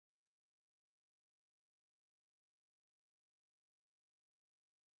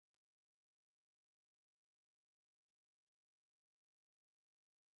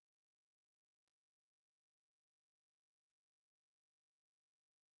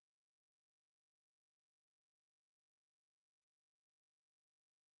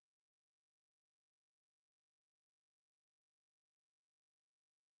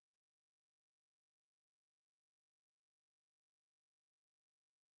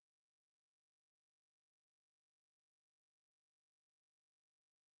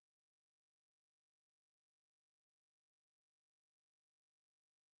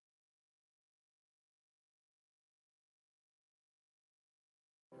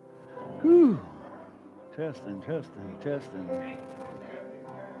Whew. Testing, testing, testing,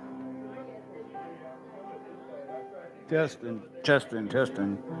 testing, testing,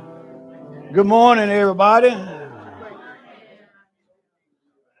 testing. Good morning, everybody.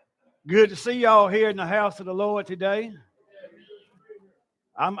 Good to see y'all here in the house of the Lord today.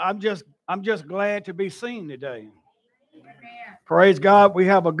 I'm just glad to be seen today. Praise God. We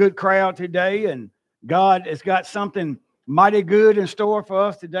have a good crowd today, and God has got something mighty good in store for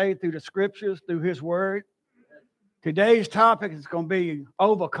us today through the scriptures, through His Word. Today's topic is going to be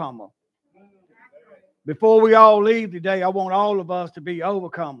overcomer. Before we all leave today, I want all of us to be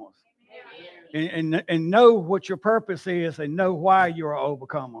overcomers and know what your purpose is and know why you're an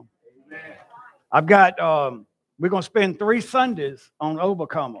overcomer. I've got, we're going to spend 3 Sundays on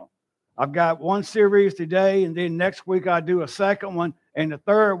overcomer. I've got one series today, and then next week I'll do a second one, and the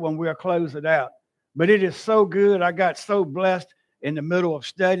third one we'll close it out. But it is so good. I got so blessed in the middle of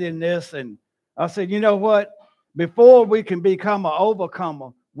studying this, and I said, you know what? Before we can become an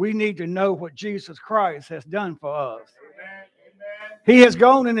overcomer, we need to know what Jesus Christ has done for us. He has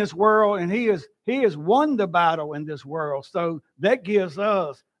gone in this world, and he has won the battle in this world. So that gives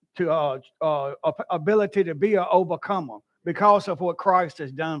us to ability to be an overcomer because of what Christ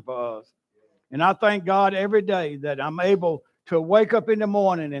has done for us. And I thank God every day that I'm able to wake up in the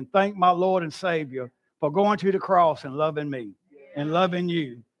morning and thank my Lord and Savior for going to the cross and loving me and loving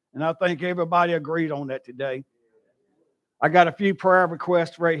you. And I think everybody agreed on that today. I got a few prayer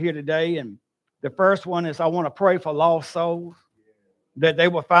requests right here today. And the first one is I want to pray for lost souls, that they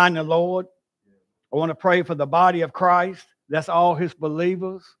will find the Lord. I want to pray for the body of Christ. That's all His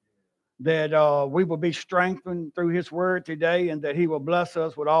believers, that we will be strengthened through His word today and that He will bless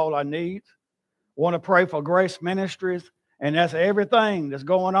us with all our needs. I want to pray for Grace Ministries, and that's everything that's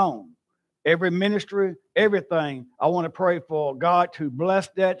going on. Every ministry, everything. I want to pray for God to bless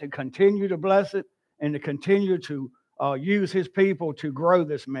that, to continue to bless it, and to continue to use His people to grow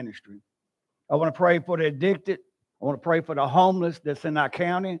this ministry. I want to pray for the addicted. I want to pray for the homeless that's in our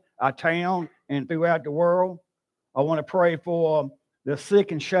county, our town, and throughout the world. I want to pray for the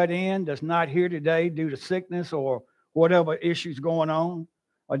sick and shut in that's not here today due to sickness or whatever issues going on.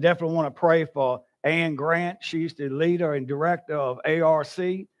 I definitely want to pray for Ann Grant. She's the leader and director of ARC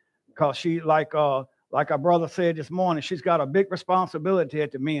because she, like our brother said this morning, she's got a big responsibility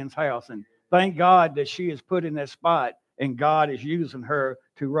at the men's house. And thank God that she is put in that spot and God is using her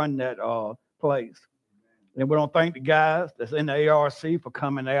to run that place. And we don't thank the guys that's in the ARC for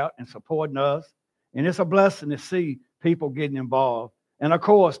coming out and supporting us. And it's a blessing to see people getting involved. And of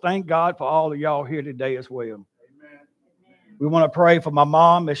course, thank God for all of y'all here today as well. Amen. We want to pray for my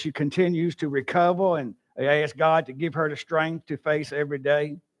mom as she continues to recover, and I ask God to give her the strength to face every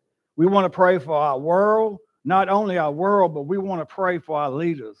day. We want to pray for our world, not only our world, but we want to pray for our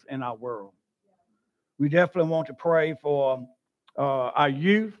leaders in our world. We definitely want to pray for our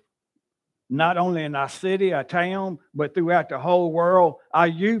youth, not only in our city, our town, but throughout the whole world. Our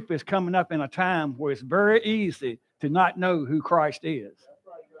youth is coming up in a time where it's very easy to not know who Christ is.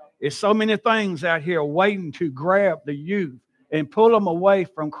 There's so many things out here waiting to grab the youth and pull them away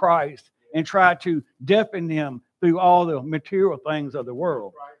from Christ and try to deafen them through all the material things of the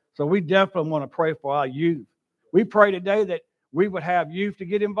world. So we definitely want to pray for our youth. We pray today that we would have youth to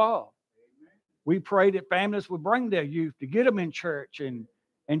get involved. We pray that families would bring their youth to get them in church and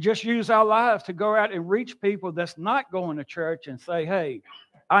just use our lives to go out and reach people that's not going to church and say, hey,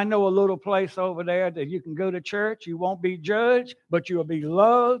 I know a little place over there that you can go to church. You won't be judged, but you'll be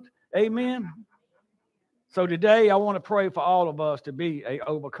loved. Amen. So today I want to pray for all of us to be an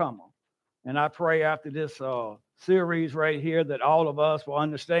overcomer. And I pray after this series right here that all of us will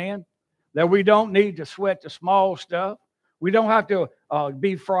understand that we don't need to sweat the small stuff. We don't have to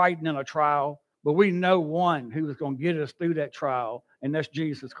be frightened in a trial, but we know one who is going to get us through that trial, and that's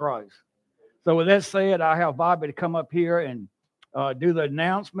Jesus Christ. So with that said, I have Bobby to come up here and do the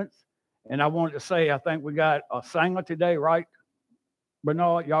announcements. And I wanted to say, I think we got a singer today, right?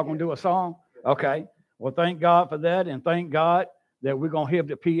 Bernard, y'all going to do a song? Okay. Well, thank God for that. And thank God that we're going to hear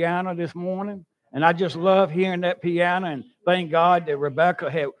the piano this morning. And I just love hearing that piano. And thank God that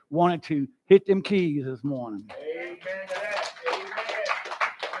Rebecca had wanted to hit them keys this morning. Amen to that.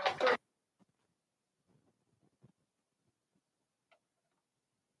 Amen.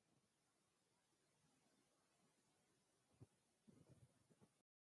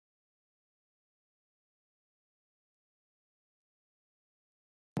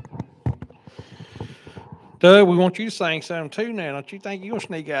 Doug, we want you to sing something too now. Don't you think you'll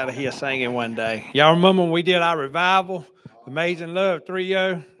sneak out of here singing one day? Y'all remember when we did our revival, Amazing Love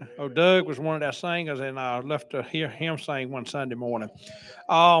Trio? Oh, Doug was one of our singers, and I left to hear him sing one Sunday morning.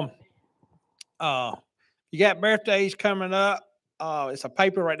 Um, You got birthdays coming up. It's a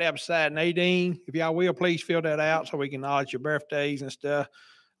paper right there beside Nadine. If y'all will, please fill that out so we can acknowledge your birthdays and stuff.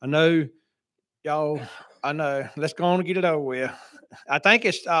 I know y'all. I know. Let's go on and get it over with. I think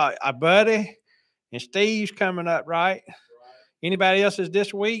it's our buddy and Steve's coming up, right? Anybody else is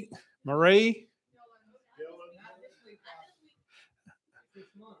this week? Marie?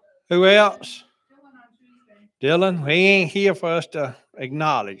 Who else? Dylan. He ain't here for us to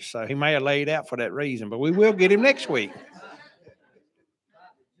acknowledge, so he may have laid out for that reason, but we will get him next week.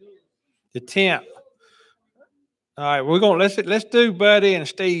 The 10th. All right, we're gonna let's do Buddy and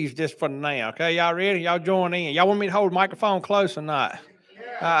Steve just for now. Okay, y'all ready? Y'all join in. Y'all want me to hold the microphone close or not?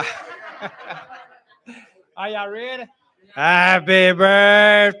 Are y'all ready? Happy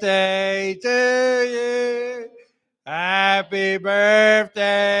birthday to you. Happy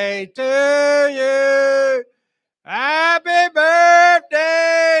birthday to you. Happy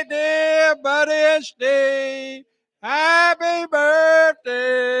birthday, dear Buddy and Steve. Happy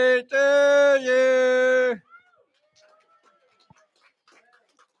birthday to you.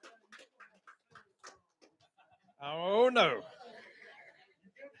 Oh, no.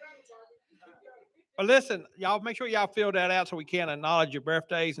 But listen, y'all make sure y'all fill that out so we can acknowledge your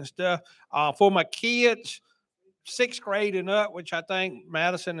birthdays and stuff. For my kids, 6th grade and up, which I think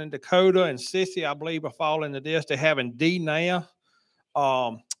Madison and Dakota and Sissy, I believe, are falling into this. They're having D now.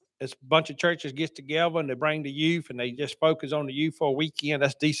 It's a bunch of churches get together and they bring the youth and they just focus on the youth for a weekend.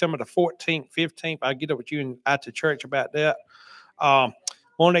 That's December the 14th, 15th. I'll get up with you at the church about that.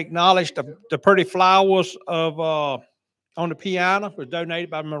 Want to acknowledge the pretty flowers of on the piano was donated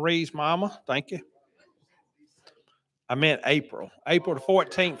by Marie's mama. Thank you. I meant April the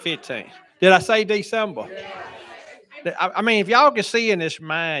 14th, 15th. Did I say December? I mean, if y'all can see in this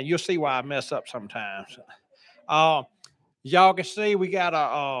mind, you'll see why I mess up sometimes. Y'all can see we got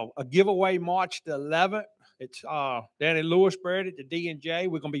a giveaway March the 11th. It's down in Lewisburg at the D&J.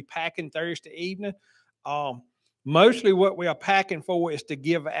 We're going to be packing Thursday evening. Mostly what we are packing for is to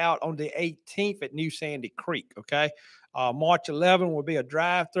give out on the 18th at New Sandy Creek, okay? March 11 will be a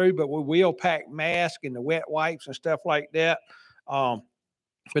drive-through, but we will pack masks and the wet wipes and stuff like that.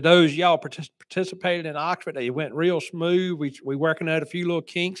 For those y'all participated in Oxford, they went real smooth. We working out a few little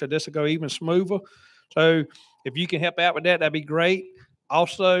kinks, so this will go even smoother. So if you can help out with that, that'd be great.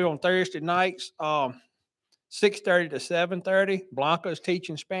 Also on Thursday nights, 6:30 to 7:30, Blanca is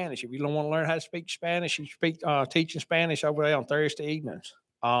teaching Spanish. If you don't want to learn how to speak Spanish, she's teaching Spanish over there on Thursday evenings.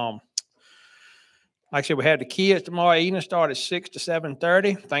 Like I said, we have the kids tomorrow evening, start at 6 to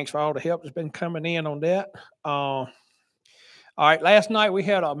 7:30. Thanks for all the help that's been coming in on that. All right, last night we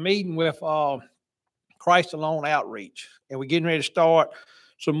had a meeting with Christ Alone Outreach, and we're getting ready to start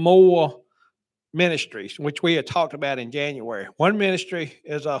some more ministries, which we had talked about in January. One ministry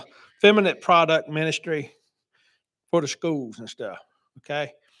is a feminine product ministry for the schools and stuff,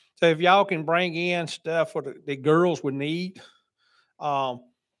 okay? So if y'all can bring in stuff for the girls would need, the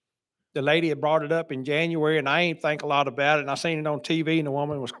lady had brought it up in January, and I ain't think a lot about it. And I seen it on TV, and the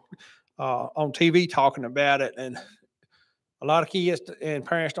woman was on TV talking about it. And a lot of kids and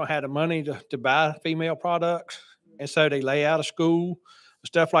parents don't have the money to buy female products, and so they lay out of school,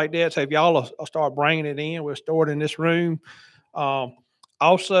 stuff like that. So if y'all will start bringing it in, we'll store it in this room.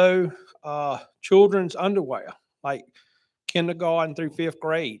 Also, children's underwear, like kindergarten through 5th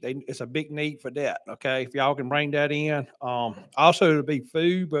grade. It's a big need for that, okay? If y'all can bring that in. Also, it'll be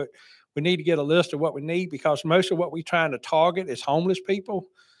food, but we need to get a list of what we need because most of what we're trying to target is homeless people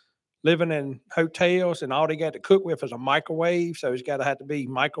living in hotels, and all they got to cook with is a microwave. So it's got to have to be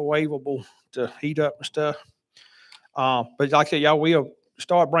microwavable to heat up and stuff. But like I said, y'all will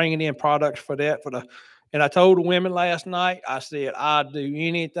start bringing in products for that. And I told the women last night, I said, I'd do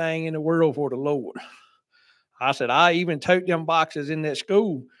anything in the world for the Lord. I said, I even tote them boxes in that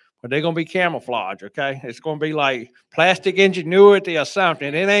school, but they're going to be camouflage, okay? It's going to be like plastic ingenuity or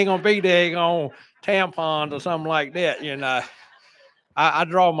something. It ain't going to be there on tampons or something like that, you know. I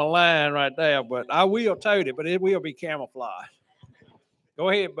draw my line right there, but I will tote it, but it will be camouflage. Go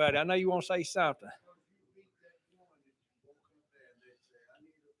ahead, buddy. I know you want to say something.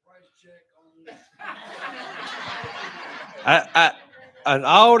 In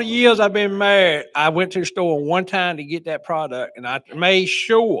all the years I've been married, I went to the store one time to get that product, and I made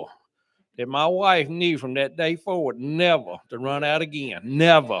sure that my wife knew from that day forward never to run out again.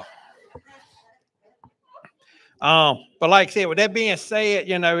 Never. But like I said, with that being said,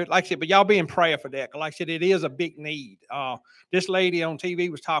 you know, like I said, but y'all be in prayer for that. Like I said, it is a big need. This lady on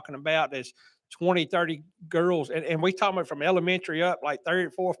TV was talking about this 20, 30 girls, and we talking about from elementary up, like 3rd,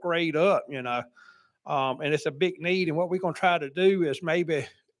 4th grade up, you know. And it's a big need. And what we're going to try to do is maybe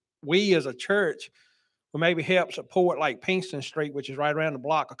we as a church will maybe help support like Pinkston Street, which is right around the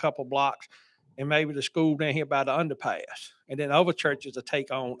block, a couple blocks, and maybe the school down here by the underpass. And then other churches will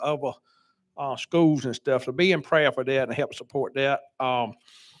take on other schools and stuff. So be in prayer for that and help support that.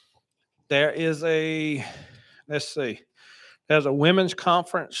 There is let's see, there's a women's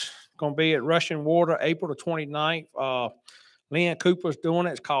conference going to be at Russian Water, April the 29th. Lynn Cooper's doing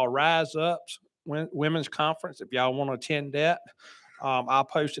it. It's called Rise Up's Women's Conference. If y'all want to attend that, I'll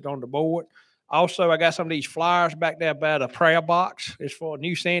post it on the board. Also, I got some of these flyers back there by the prayer box. It's for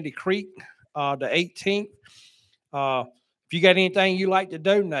New Sandy Creek, the 18th. If you got anything you like to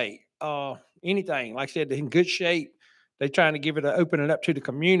donate, anything, like I said, they're in good shape. They're trying to open it up to the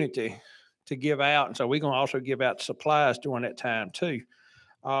community to give out. And so we're going to also give out supplies during that time too.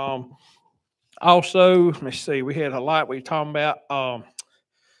 Also, let me see, we had a lot we were talking about.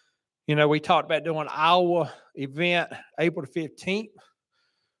 We talked about doing our event April the 15th.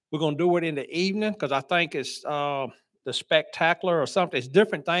 We're going to do it in the evening because I think it's the spectacular or something. It's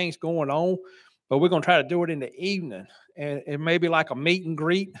different things going on, but we're going to try to do it in the evening. And it may be like a meet and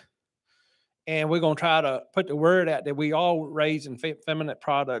greet. And we're going to try to put the word out that we all raising feminine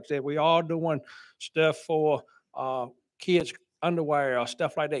products, that we all doing stuff for kids' underwear or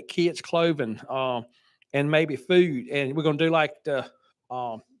stuff like that, kids' clothing, and maybe food. And we're going to do like the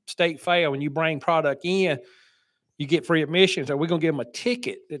state fair. When you bring product in, you get free admission. So we're going to give them a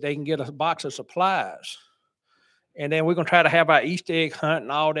ticket that they can get a box of supplies. And then we're going to try to have our Easter egg hunt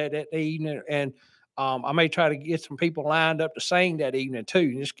and all that evening. And I may try to get some people lined up to sing that evening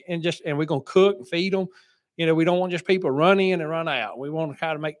too. And we're going to cook and feed them. We don't want just people run in and run out. We want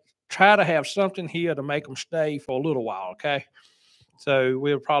to try to have something here to make them stay for a little while. Okay. So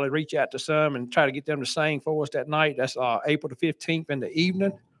we'll probably reach out to some and try to get them to sing for us that night. That's April the 15th in the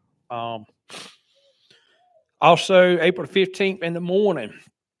evening. Also, April the 15th in the morning,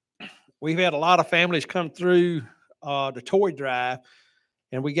 we've had a lot of families come through the toy drive,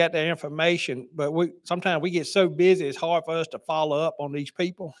 and we got their information. But sometimes we get so busy, it's hard for us to follow up on these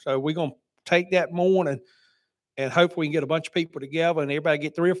people. So we're going to take that morning, and hopefully we can get a bunch of people together, and everybody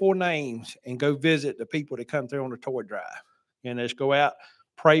get 3 or 4 names and go visit the people that come through on the toy drive. And let's go out,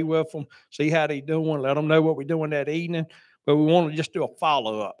 pray with them, see how they're doing, let them know what we're doing that evening. But we want to just do a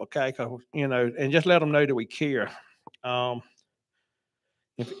follow-up, okay? And just let them know that we care.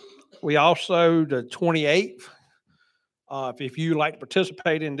 We also, the 28th, if you like to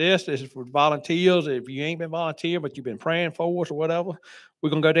participate in this is for volunteers. If you ain't been volunteering, but you've been praying for us or whatever,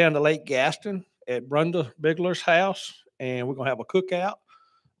 we're going to go down to Lake Gaston at Brenda Bigler's house, and we're going to have a cookout,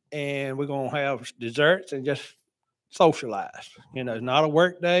 and we're going to have desserts and just socialize. It's not a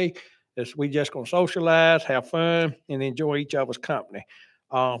work day. We just going to socialize, have fun, and enjoy each other's company.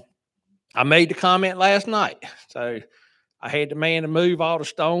 I made the comment last night, so I had the man to move all the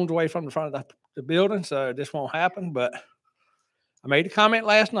stones away from the front of the building, so this won't happen. But I made the comment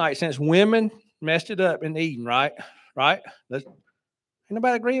last night, since women messed it up in Eden, right? Ain't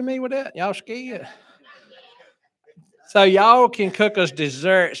nobody agree with me with that? Y'all scared? So y'all can cook us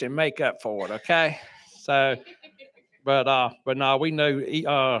desserts and make up for it, okay? So, but no, we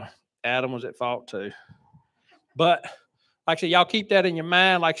know Adam was at fault too. But like I said, y'all keep that in your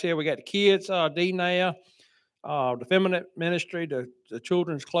mind. Like I said, we got the kids, D now, the feminine ministry, the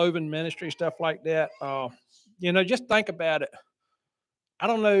children's clothing ministry, stuff like that. Just think about it. I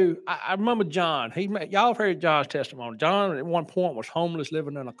don't know. I remember John. Y'all have heard John's testimony. John at one point was homeless,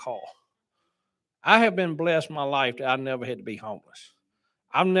 living in a car. I have been blessed in my life that I never had to be homeless.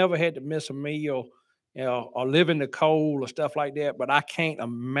 I've never had to miss a meal, or live in the cold or stuff like that. But I can't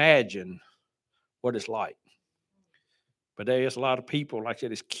imagine what it's like. But there's a lot of people, like I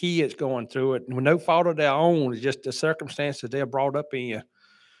said, it's kids going through it, and with no fault of their own. It's just the circumstances they're brought up in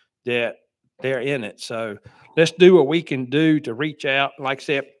that they're in it. So let's do what we can do to reach out. Like I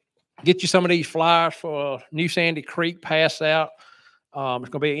said, get you some of these flyers for New Sandy Creek, pass out. It's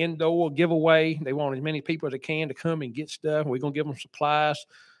going to be an indoor giveaway. They want as many people as they can to come and get stuff. We're going to give them supplies.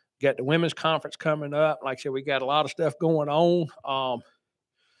 Got the women's conference coming up. Like I said, we got a lot of stuff going on.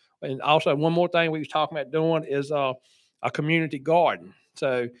 And also one more thing we was talking about doing is a community garden.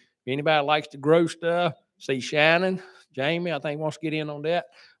 So if anybody likes to grow stuff, see Shannon, Jamie, I think wants to get in on that.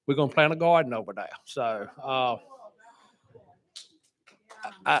 We're going to plant a garden over there. So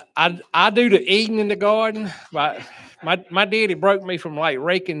I do the eating in the garden. But my daddy broke me from like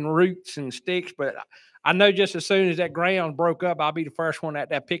raking roots and sticks, but I know just as soon as that ground broke up, I'll be the first one out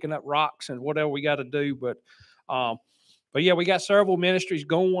there picking up rocks and whatever we got to do. But yeah, we got several ministries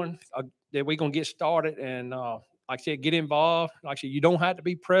going that we're going to get started. And like I said, get involved. Like I said, you don't have to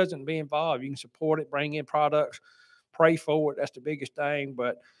be present, be involved. You can support it, bring in products, pray for it. That's the biggest thing.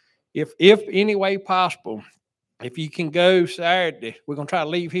 But if any way possible, if you can go Saturday, we're going to try to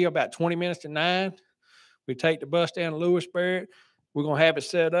leave here about 20 minutes to 9. We take the bus down to Lewisburg. We're going to have it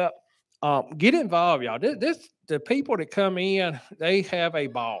set up. Get involved, y'all. The people that come in, they have a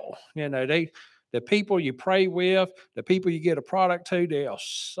ball. You know, the people you pray with, the people you get a product to, they are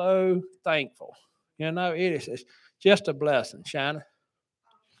so thankful. You know, it's just a blessing, Shanna.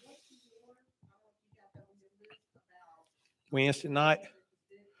 Wednesday night.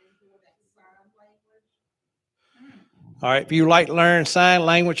 All right, if you like to learn sign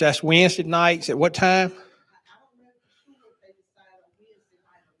language, that's Wednesday nights at what time?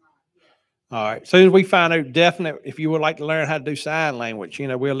 All right. As soon as we find out definite, if you would like to learn how to do sign language, you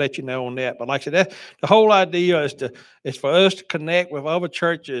know, we'll let you know on that. But like I said, the whole idea is for us to connect with other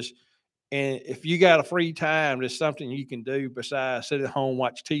churches. And if you got a free time, there's something you can do besides sit at home,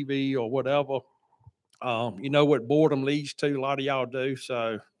 watch TV or whatever. You know what boredom leads to. A lot of y'all do.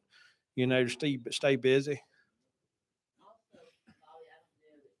 So, you know, stay busy.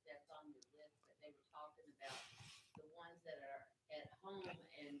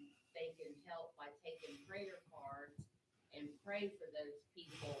 Pray for those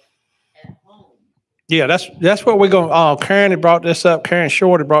people at home. Yeah, that's what we're going. Karen had brought this up. Karen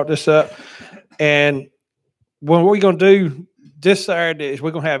Short had brought this up, and what we're going to do this Saturday is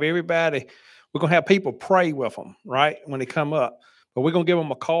we're going to have everybody. We're going to have people pray with them, right, when they come up. But we're going to give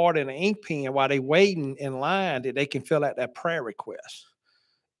them a card and an ink pen while they're waiting in line that they can fill out that prayer request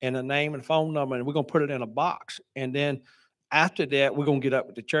and the name and phone number, and we're going to put it in a box, and then. After that, we're going to get up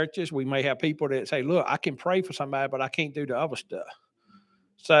with the churches. We may have people that say, look, I can pray for somebody, but I can't do the other stuff.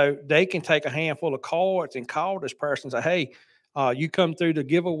 So they can take a handful of cards and call this person and say, hey, you come through the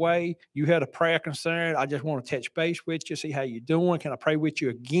giveaway. You had a prayer concern. I just want to touch base with you, see how you're doing. Can I pray with you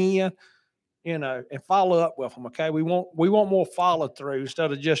again? You know, and follow up with them, okay? We want more follow through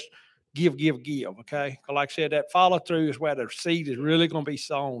instead of just give, okay? Like I said, that follow through is where the seed is really going to be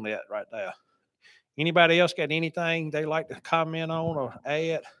sown at right there. Anybody else got anything they like to comment on or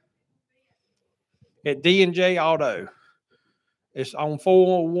add? At D&J Auto. It's on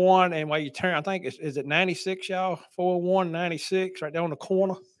 401, and while you turn, I think is it 96, y'all? 401, 96, right there on the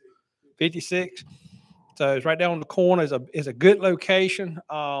corner, 56. So it's right there on the corner. Is a good location.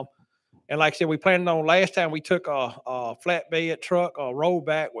 And like I said, we planned on last time we took a flatbed truck, a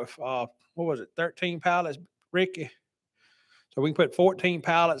rollback with, 13 pallets, Ricky? So we can put 14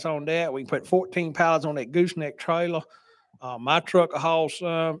 pallets on that. We can put 14 pallets on that gooseneck trailer. My truck will haul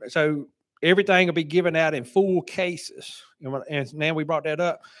some. So everything will be given out in full cases. And now we brought that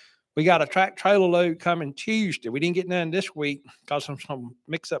up. We got a track trailer load coming Tuesday. We didn't get none this week because of some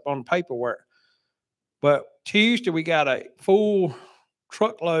mix up on the paperwork. But Tuesday we got a full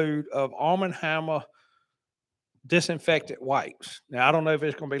truckload of Arm & Hammer disinfectant wipes. Now, I don't know if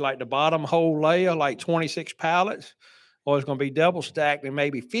it's going to be like the bottom whole layer, like 26 pallets, or it's going to be double stacked and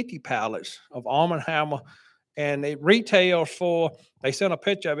maybe 50 pallets of Arm & Hammer. And it retails they sent a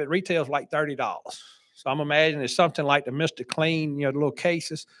picture of it, retails like $30. So I'm imagining it's something like the Mr. Clean, the little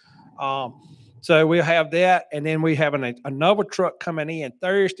cases. So we'll have that. And then we have another truck coming in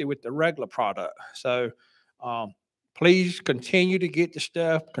Thursday with the regular product. So please continue to get the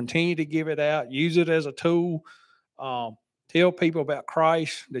stuff, continue to give it out, use it as a tool. Tell people about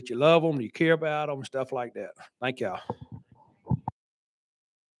Christ, that you love them, you care about them, stuff like that. Thank y'all.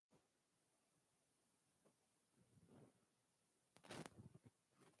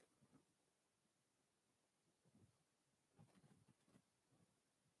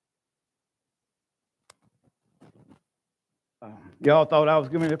 Y'all thought I was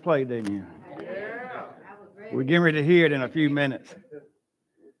getting ready to play, didn't you? Yeah. We're getting ready to hear it in a few minutes.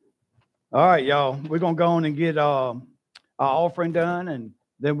 All right, y'all. We're going to go on and get our offering done, and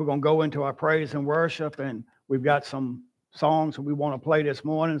then we're going to go into our praise and worship, and we've got some songs that we want to play this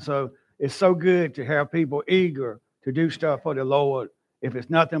morning. So it's so good to have people eager to do stuff for the Lord. If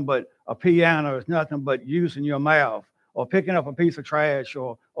it's nothing but a piano, it's nothing but using your mouth or picking up a piece of trash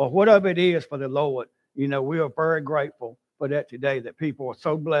or whatever it is for the Lord. You know, we are very grateful for that today, that people are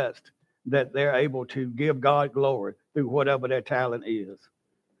so blessed that they're able to give God glory through whatever their talent is.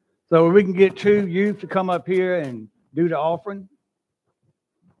 So we can get two youth to come up here and do the offering.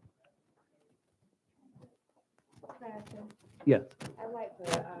 Yes. I'd like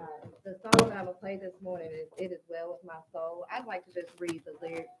the song I will play this morning is It Is Well With My Soul. I'd like to just read the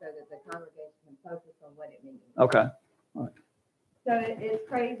lyrics so that the congregation can focus on what it means. Okay. All right. So it's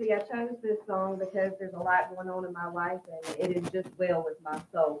crazy. I chose this song because there's a lot going on in my life, and it is just well with my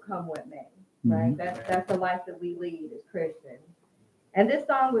soul. Come with me, right? Mm-hmm. That's the life that we lead as Christians. And this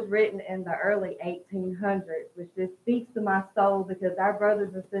song was written in the early 1800s, which just speaks to my soul because our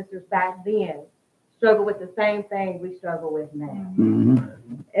brothers and sisters back then struggled with the same thing we struggle with now.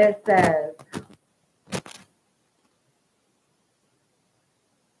 Mm-hmm. It says,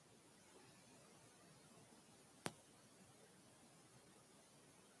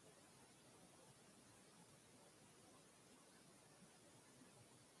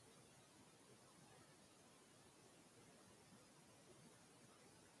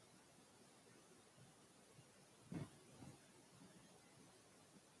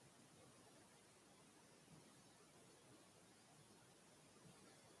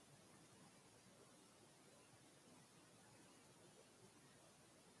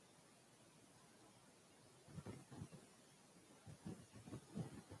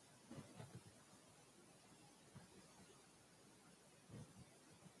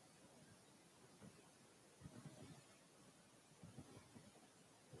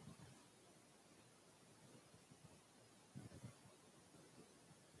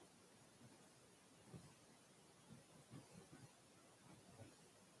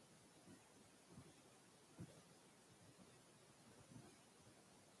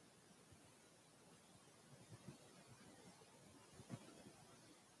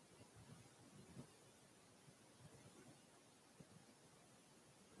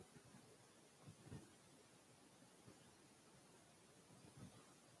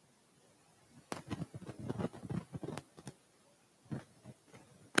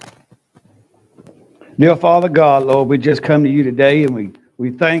 Dear Father God, Lord, we just come to you today and we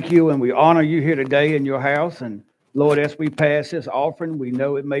thank you and we honor you here today in your house. And Lord, as we pass this offering, we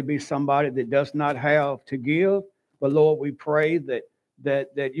know it may be somebody that does not have to give. But Lord, we pray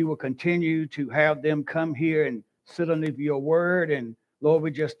that you will continue to have them come here and sit under your word. And Lord,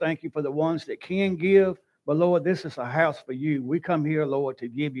 we just thank you for the ones that can give. But Lord, this is a house for you. We come here, Lord, to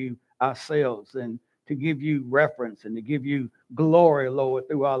give you ourselves and to give you reference and to give you glory, Lord,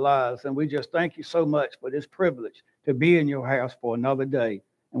 through our lives. And we just thank you so much for this privilege to be in your house for another day.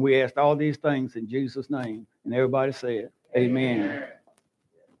 And we ask all these things in Jesus' name. And everybody said, amen.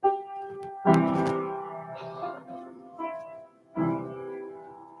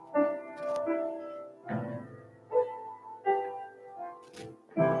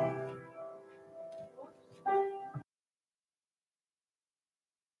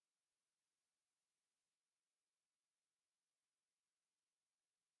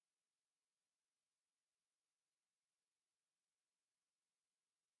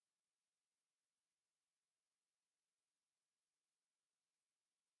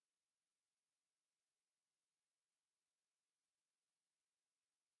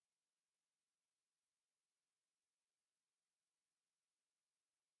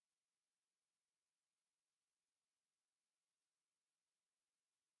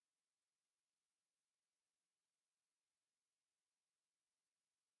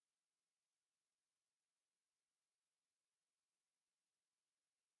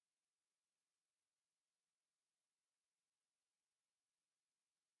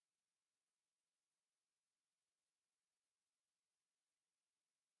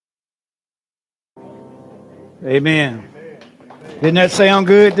 Amen. Didn't that sound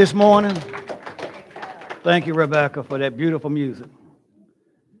good this morning? Thank you, Rebecca, for that beautiful music.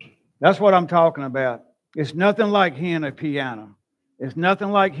 That's what I'm talking about. It's nothing like hearing a piano. It's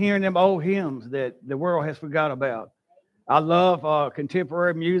nothing like hearing them old hymns that the world has forgot about. I love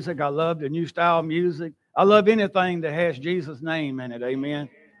contemporary music. I love the new style music. I love anything that has Jesus' name in it. Amen.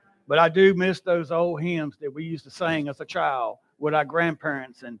 But I do miss those old hymns that we used to sing as a child with our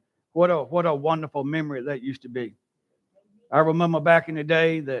grandparents, and what a wonderful memory that used to be. I remember back in the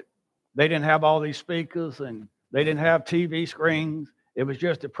day that they didn't have all these speakers and they didn't have TV screens. It was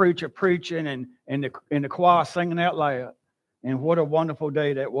just the preacher preaching and the choir singing out loud. And what a wonderful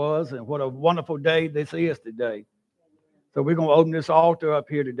day that was, and what a wonderful day this is today. So we're going to open this altar up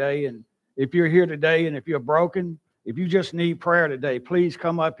here today. And if you're here today and if you're broken, if you just need prayer today, please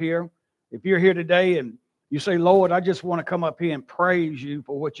come up here. If you're here today and you say, Lord, I just want to come up here and praise you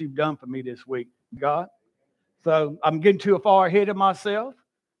for what you've done for me this week, God. So I'm getting too far ahead of myself.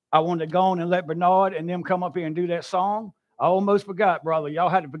 I wanted to go on and let Bernard and them come up here and do that song. I almost forgot, brother. Y'all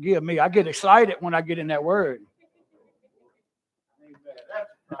had to forgive me. I get excited when I get in that word.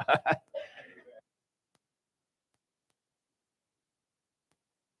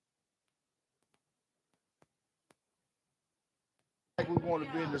 We want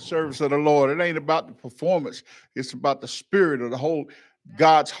to be in the service of the Lord. It ain't about the performance. It's about the spirit of the whole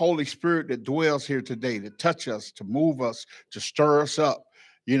God's Holy Spirit that dwells here today, to touch us, to move us, to stir us up.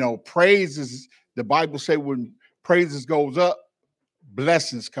 You know, praises, the Bible say when praises goes up,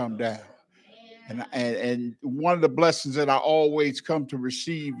 blessings come down. And one of the blessings that I always come to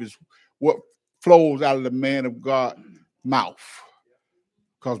receive is what flows out of the man of God mouth.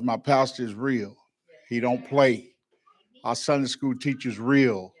 Because my pastor is real. He don't play. Our Sunday school teacher's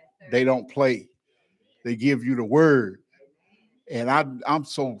real. They don't play. They give you the word. And I'm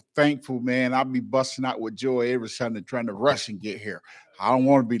so thankful, man. I'll be busting out with joy every Sunday trying to rush and get here. I don't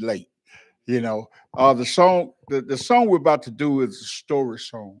want to be late. You know, the song we're about to do is a story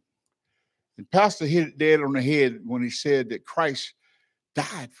song. And Pastor hit it dead on the head when he said that Christ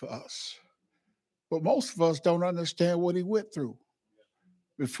died for us. But most of us don't understand what he went through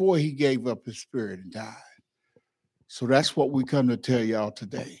before he gave up his spirit and died. So that's what we come to tell y'all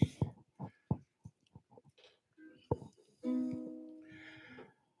today.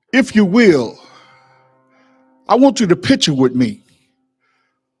 If you will, I want you to picture with me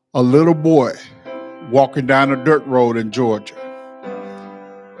a little boy walking down a dirt road in Georgia.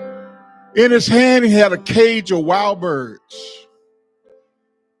 In his hand, he had a cage of wild birds.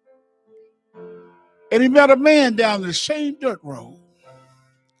 And he met a man down the same dirt road.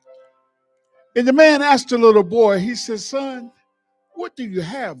 And the man asked the little boy, he says, son, what do you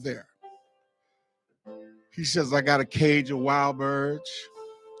have there? He says, I got a cage of wild birds.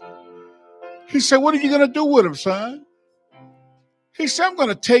 He said, what are you going to do with them, son? He said, I'm going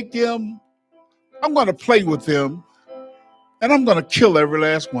to take them, I'm going to play with them, and I'm going to kill every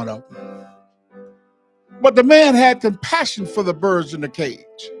last one of them. But the man had compassion for the birds in the cage.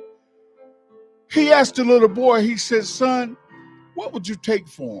 He asked the little boy, he said, son, what would you take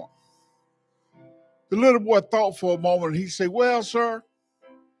for them? The little boy thought for a moment. He said, well, sir,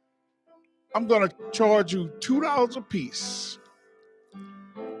 I'm going to charge you $2 a piece.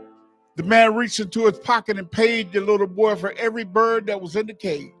 The man reached into his pocket and paid the little boy for every bird that was in the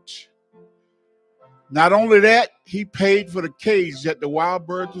cage. Not only that, he paid for the cage that the wild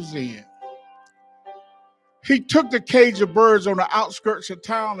bird was in. He took the cage of birds on the outskirts of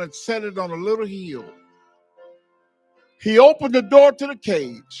town and set it on a little hill. He opened the door to the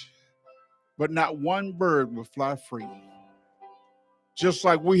cage, but not one bird would fly free. Just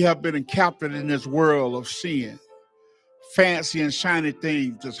like we have been captured in this world of sin, fancy and shiny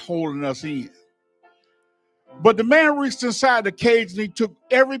things just holding us in. But the man reached inside the cage and he took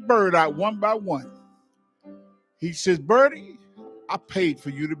every bird out one by one. He says, Birdie, I paid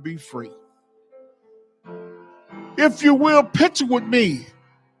for you to be free. If you will, picture with me,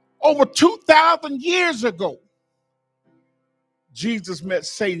 over 2,000 years ago, Jesus met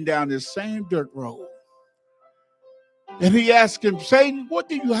Satan down this same dirt road. And he asked him, Satan, what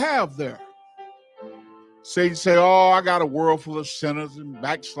do you have there? Satan said, oh, I got a world full of sinners and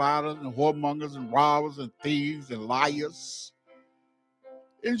backsliders and whoremongers and robbers and thieves and liars.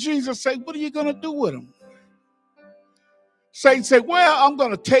 And Jesus said, what are you going to do with them? Satan said, well, I'm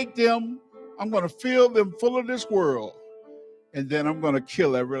going to take them, I'm going to fill them full of this world, and then I'm going to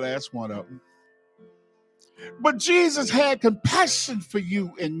kill every last one of them. But Jesus had compassion for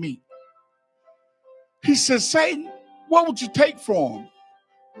you and me. He said, Satan, what would you take for them?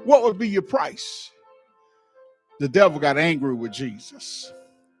 What would be your price? The devil got angry with Jesus.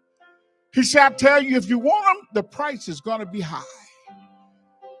 He said, I tell you, if you want them, the price is going to be high.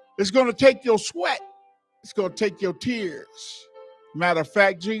 It's going to take your sweat. It's going to take your tears. Matter of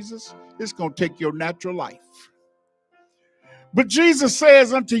fact, Jesus, it's going to take your natural life. But Jesus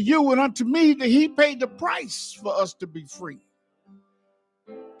says unto you and unto me that he paid the price for us to be free.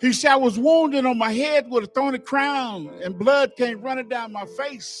 He said, I was wounded on my head with a thorny crown, and blood came running down my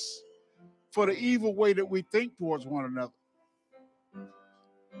face for the evil way that we think towards one another.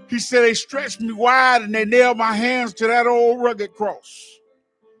 He said, they stretched me wide and they nailed my hands to that old rugged cross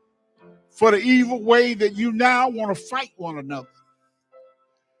for the evil way that you now want to fight one another.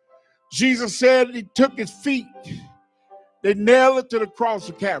 Jesus said he took his feet, they nailed it to the cross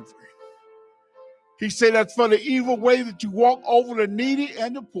of Calvary. He said that's for the evil way that you walk over the needy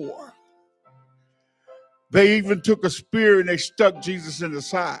and the poor. They even took a spear and they stuck Jesus in the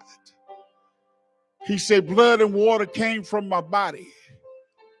side. He said, blood and water came from my body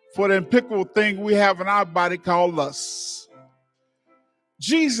for the impeccable thing we have in our body called lust.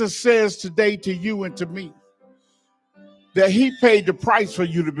 Jesus says today to you and to me that he paid the price for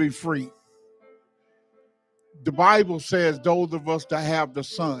you to be free. The Bible says those of us that have the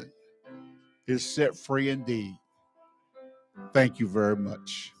Son is set free indeed. Thank you very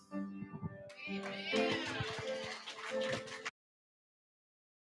much.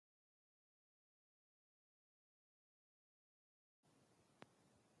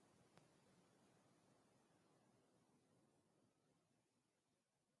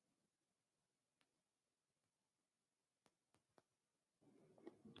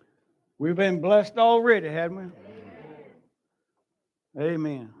 We've been blessed already, haven't we?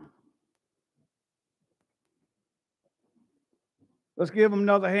 Amen. Let's give them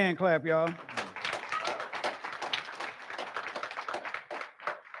another hand clap, y'all.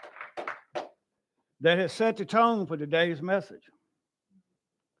 That has set the tone for today's message.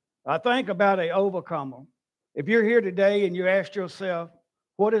 I think about an overcomer. If you're here today and you ask yourself,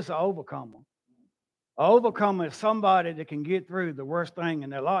 what is an overcomer? An overcomer is somebody that can get through the worst thing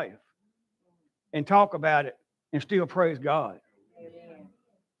in their life and talk about it and still praise God. Amen.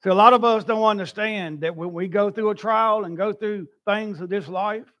 So a lot of us don't understand that when we go through a trial and go through things of this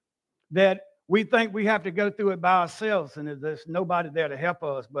life, that we think we have to go through it by ourselves and there's nobody there to help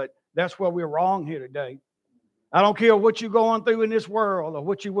us. But that's where we're wrong here today. I don't care what you're going through in this world or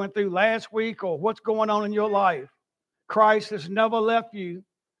what you went through last week or what's going on in your life. Christ has never left you.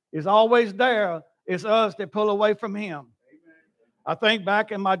 He's always there. It's us that pull away from him. I think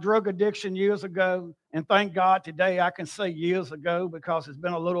back in my drug addiction years ago, and thank God today I can say years ago because it's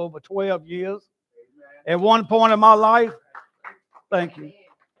been a little over 12 years. At one point in my life, thank you,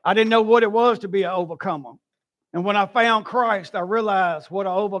 I didn't know what it was to be an overcomer. And when I found Christ, I realized what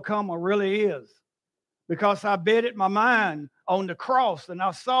an overcomer really is. Because I betted my mind on the cross and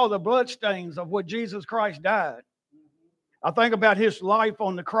I saw the bloodstains of what Jesus Christ died. I think about his life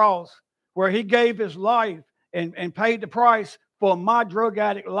on the cross where he gave his life and paid the price for my drug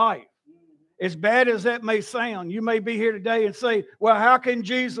addict life. As bad as that may sound, you may be here today and say, well, how can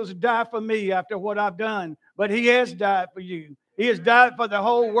Jesus die for me after what I've done? But he has died for you. He has died for the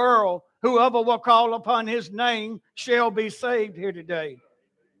whole world. Whoever will call upon his name shall be saved here today.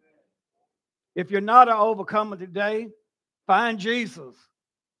 If you're not an overcomer today, find Jesus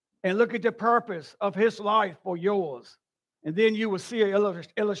and look at the purpose of his life for yours. And then you will see an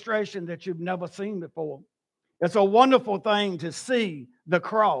illustration that you've never seen before. It's a wonderful thing to see the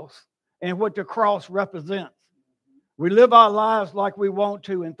cross and what the cross represents. We live our lives like we want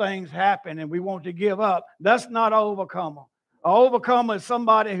to and things happen and we want to give up. That's not an overcomer. An overcomer is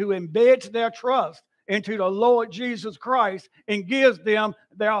somebody who embeds their trust into the Lord Jesus Christ and gives them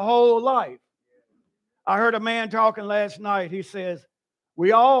their whole life. I heard a man talking last night. He says,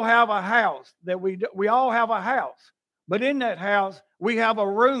 we all have a house we all have a house, but in that house, we have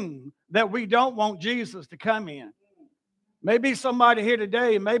a room that we don't want Jesus to come in. Maybe somebody here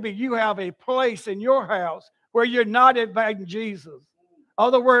today, maybe you have a place in your house where you're not inviting Jesus. In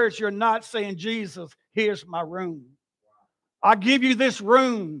other words, you're not saying, Jesus, here's my room. I give you this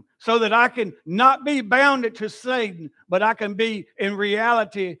room so that I can not be bounded to Satan, but I can be in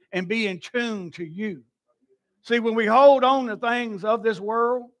reality and be in tune to you. See, when we hold on to things of this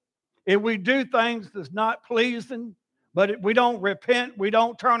world, if we do things that's not pleasing, but if we don't repent, we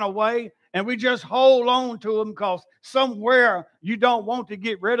don't turn away, and we just hold on to them because somewhere you don't want to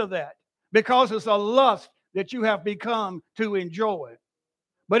get rid of that because it's a lust that you have become to enjoy.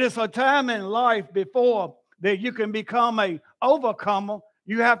 But it's a time in life before that you can become an overcomer.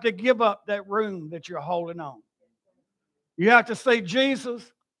 You have to give up that room that you're holding on. You have to say,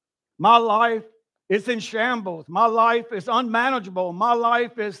 Jesus, my life is in shambles. My life is unmanageable. My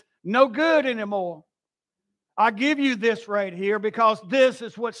life is no good anymore. I give you this right here because this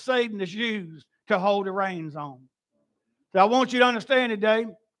is what Satan has used to hold the reins on. So I want you to understand today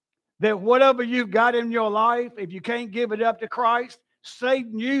that whatever you've got in your life, if you can't give it up to Christ,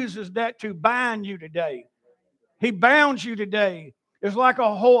 Satan uses that to bind you today. He bounds you today. It's like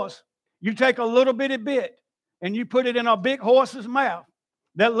a horse. You take a little bitty bit and you put it in a big horse's mouth.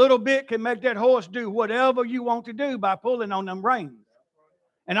 That little bit can make that horse do whatever you want to do by pulling on them reins.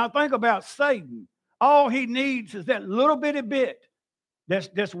 And I think about Satan. All he needs is that little bitty bit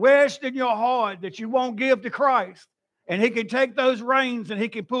that's wedged in your heart that you won't give to Christ. And he can take those reins and he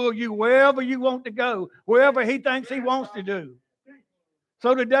can pull you wherever you want to go, wherever he thinks he wants to do.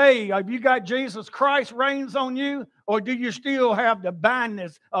 So today, have you got Jesus Christ reins on you, or do you still have the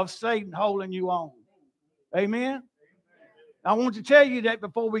bindness of Satan holding you on? Amen? I want to tell you that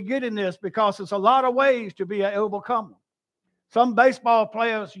before we get in this because there's a lot of ways to be an overcomer. Some baseball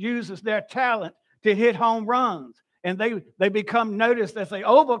players uses their talent to hit home runs, and they become noticed as an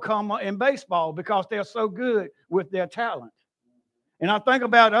overcomer in baseball because they're so good with their talent. And I think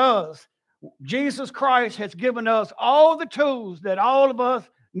about us. Jesus Christ has given us all the tools that all of us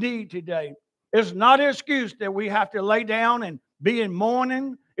need today. It's not an excuse that we have to lay down and be in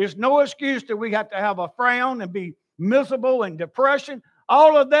mourning. It's no excuse that we have to have a frown and be miserable and depression.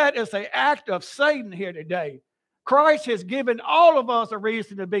 All of that is an act of Satan here today. Christ has given all of us a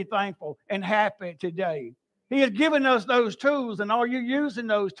reason to be thankful and happy today. He has given us those tools, and are you using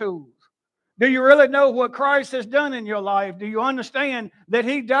those tools? Do you really know what Christ has done in your life? Do you understand that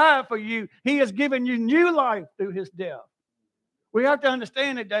he died for you? He has given you new life through his death. We have to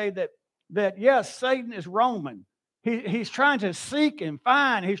understand today that yes, Satan is roaming. He's trying to seek and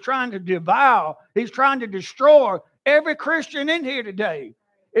find. He's trying to devour. He's trying to destroy every Christian in here today.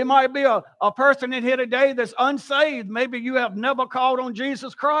 It might be a person in here today that's unsaved. Maybe you have never called on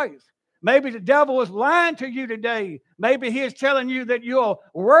Jesus Christ. Maybe the devil is lying to you today. Maybe he is telling you that you're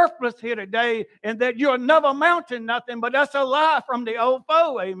worthless here today and that you'll never amount to nothing, but that's a lie from the old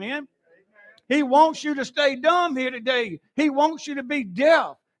foe, amen. He wants you to stay dumb here today. He wants you to be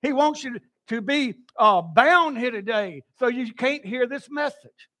deaf. He wants you to be bound here today so you can't hear this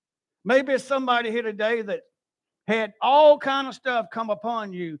message. Maybe it's somebody here today that had all kind of stuff come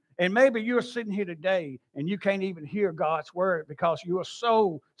upon you, and maybe you're sitting here today and you can't even hear God's word because you are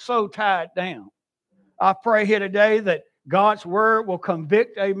so tied down. I pray here today that God's word will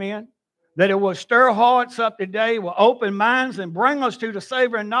convict, amen, that it will stir hearts up today, will open minds and bring us to the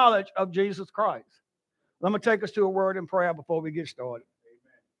savor and knowledge of Jesus Christ. Let me take us to a word in prayer before we get started.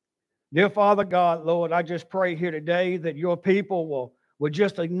 Dear Father God, Lord, I just pray here today that your people will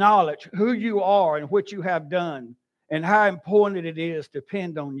just acknowledge who you are and what you have done and how important it is to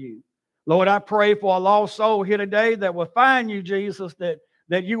depend on you. Lord, I pray for a lost soul here today that will find you, Jesus, that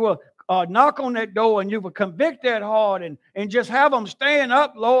you will knock on that door and you will convict that heart and just have them stand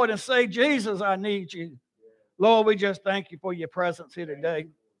up, Lord, and say, Jesus, I need you. Lord, we just thank you for your presence here today.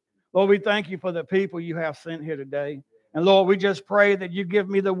 Lord, we thank you for the people you have sent here today. And Lord, we just pray that you give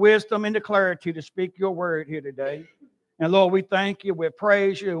me the wisdom and the clarity to speak your word here today. And Lord, we thank you, we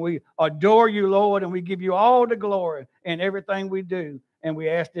praise you, and we adore you, Lord, and we give you all the glory in everything we do. And we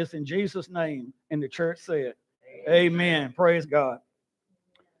ask this in Jesus' name. And the church said, amen. Praise God.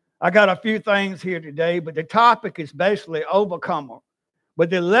 I got a few things here today, but the topic is basically overcomer. But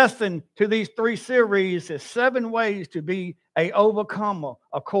the lesson to these 3 series is 7 ways to be an overcomer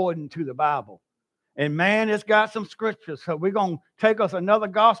according to the Bible. And man, it's got some scriptures. So we're going to take us another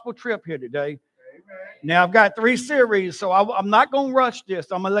gospel trip here today. Now, I've got 3 series, so I'm not going to rush this.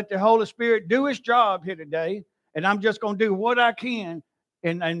 I'm going to let the Holy Spirit do his job here today, and I'm just going to do what I can,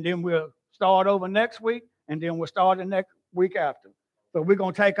 and then we'll start over next week, and then we'll start the next week after. So we're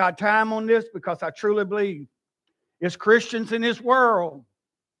going to take our time on this because I truly believe it's Christians in this world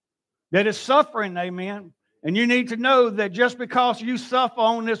that is suffering, amen. And you need to know that just because you suffer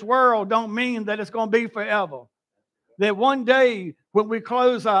on this world don't mean that it's going to be forever. That one day when we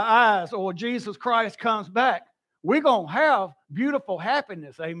close our eyes or Jesus Christ comes back, we're going to have beautiful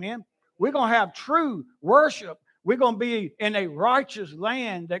happiness, amen. We're going to have true worship. We're going to be in a righteous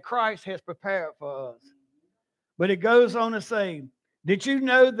land that Christ has prepared for us. But it goes on to say, did you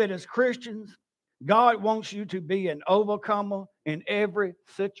know that as Christians, God wants you to be an overcomer in every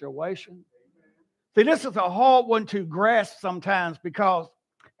situation? See, this is a hard one to grasp sometimes because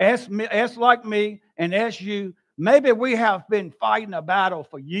as like me and as you, maybe we have been fighting a battle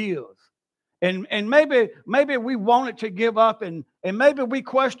for years. And maybe we wanted to give up and maybe we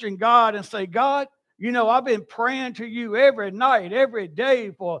question God and say, God, you know, I've been praying to you every night, every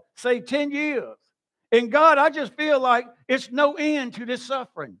day for, say, 10 years. And God, I just feel like it's no end to this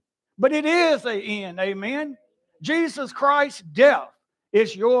suffering. But it is an end, amen. Jesus Christ's death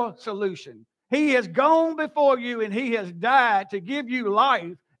is your solution. He has gone before you and he has died to give you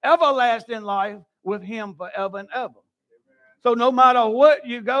life, everlasting life with him forever and ever. So no matter what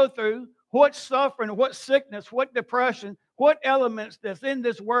you go through, what suffering, what sickness, what depression, what elements that's in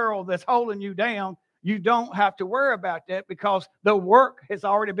this world that's holding you down, you don't have to worry about that because the work has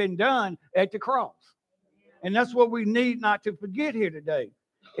already been done at the cross. And that's what we need not to forget here today.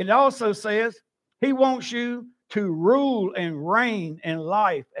 It also says he wants you to rule and reign in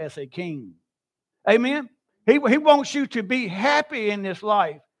life as a king. Amen. He wants you to be happy in this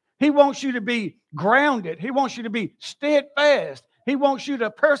life. He wants you to be grounded. He wants you to be steadfast. He wants you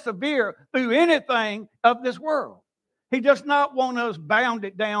to persevere through anything of this world. He does not want us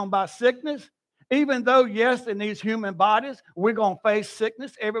bounded down by sickness, even though, yes, in these human bodies, we're going to face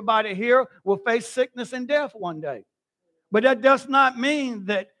sickness. Everybody here will face sickness and death one day. But that does not mean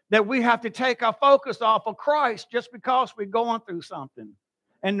that we have to take our focus off of Christ just because we're going through something.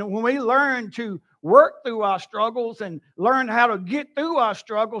 And when we learn to work through our struggles and learn how to get through our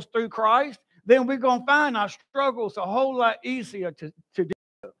struggles through Christ, then we're going to find our struggles a whole lot easier to do.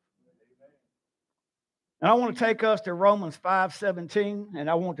 And I want to take us to Romans 5:17, and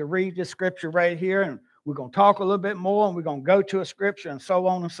I want to read this scripture right here, and we're going to talk a little bit more, and we're going to go to a scripture, and so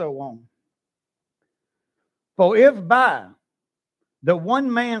on and so on. For if by the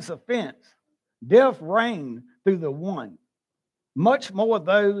one man's offense death reigned through the one, much more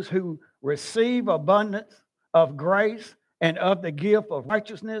those who receive abundance of grace and of the gift of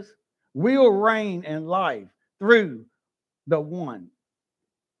righteousness will reign in life through the one,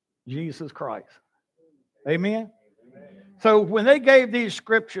 Jesus Christ. Amen. So when they gave these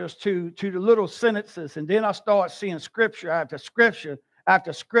scriptures to the little sentences, and then I started seeing scripture after scripture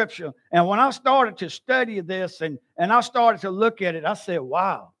after scripture, and when I started to study this and I started to look at it, I said,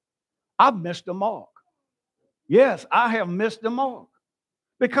 wow, I've missed the mark. Yes, I have missed the mark.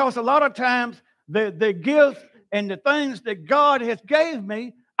 Because a lot of times the gifts and the things that God has gave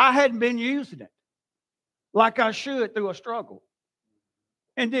me, I hadn't been using it like I should through a struggle.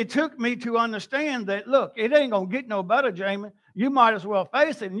 And it took me to understand that, look, it ain't going to get no better, Jamie. You might as well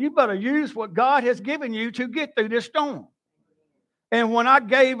face it, and you better use what God has given you to get through this storm. And when I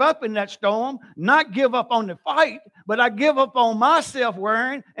gave up in that storm, not give up on the fight, but I give up on my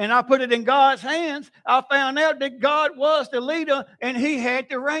self-worrying, and I put it in God's hands, I found out that God was the leader, and he had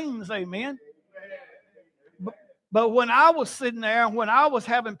the reins, amen. But when I was sitting there, when I was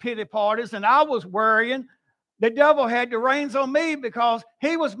having pity parties, and I was worrying, the devil had the reins on me because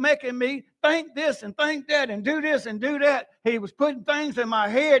he was making me think this and think that and do this and do that. He was putting things in my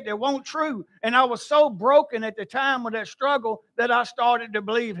head that weren't true. And I was so broken at the time of that struggle that I started to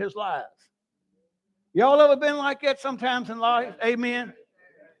believe his lies. Y'all ever been like that sometimes in life? Amen.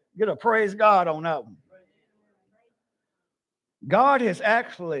 Get a praise God on that one. God has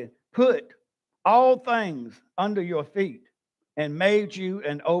actually put all things under your feet and made you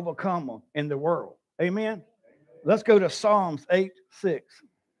an overcomer in the world. Amen. Let's go to Psalms 8:6.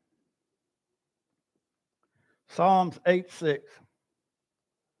 Psalms 8:6.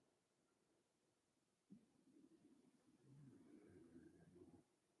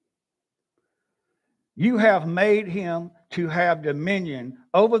 You have made him to have dominion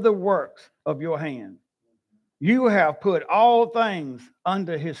over the works of your hand. You have put all things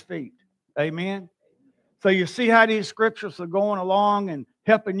under his feet. Amen. So you see how these scriptures are going along and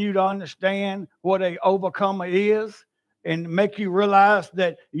helping you to understand what an overcomer is and make you realize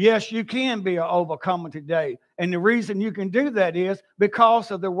that, yes, you can be an overcomer today. And the reason you can do that is because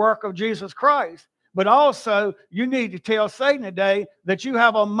of the work of Jesus Christ. But also, you need to tell Satan today that you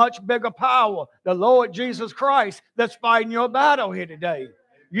have a much bigger power, the Lord Jesus Christ, that's fighting your battle here today.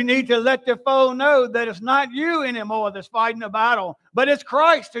 You need to let the foe know that it's not you anymore that's fighting the battle, but it's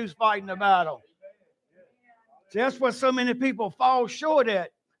Christ who's fighting the battle. See, that's what so many people fall short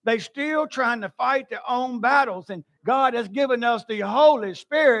at. They're still trying to fight their own battles, and God has given us the Holy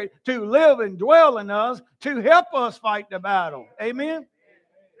Spirit to live and dwell in us to help us fight the battle. Amen?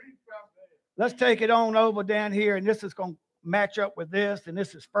 Let's take it on over down here, and this is going to match up with this, and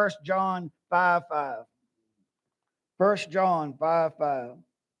this is 1 John 5:5. 1 John 5:5.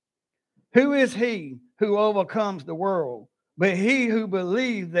 Who is he who overcomes the world, but he who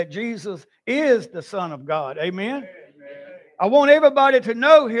believes that Jesus is the Son of God? Amen? I want everybody to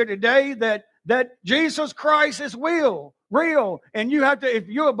know here today that Jesus Christ is real. And you have to, if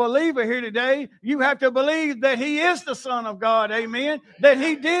you're a believer here today, you have to believe that he is the Son of God. Amen? That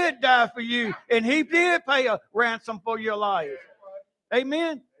he did die for you and he did pay a ransom for your life.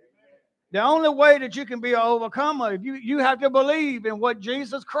 Amen? The only way that you can be an overcomer, you have to believe in what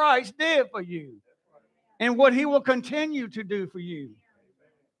Jesus Christ did for you and what he will continue to do for you.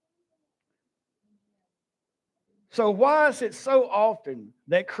 So why is it so often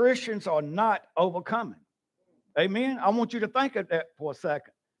that Christians are not overcoming? Amen. I want you to think of that for a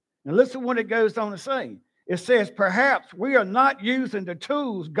second. And listen what it goes on to say. It says, perhaps we are not using the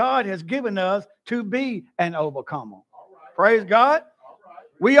tools God has given us to be an overcomer. Right. Praise God. Right.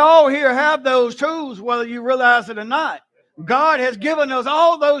 We all here have those tools, whether you realize it or not. God has given us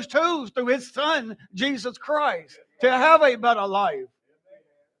all those tools through his Son, Jesus Christ, to have a better life.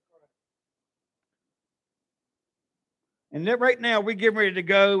 And then right now, we're getting ready to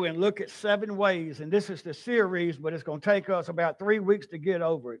go and look at 7 ways. And this is the series, but it's going to take us about 3 weeks to get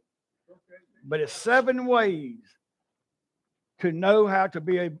over it. But it's 7 ways to know how to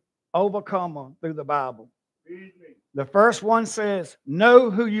be an overcomer through the Bible. The first one says,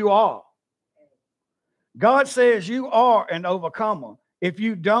 know who you are. God says you are an overcomer. If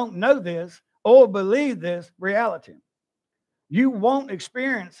you don't know this or believe this reality, you won't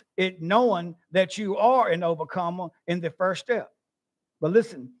experience it knowing that you are an overcomer in the first step. But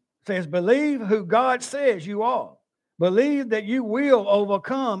listen, it says, believe who God says you are. Believe that you will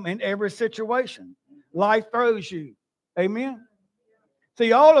overcome in every situation life throws you. Amen.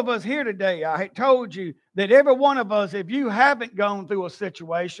 See, all of us here today, I told you that every one of us, if you haven't gone through a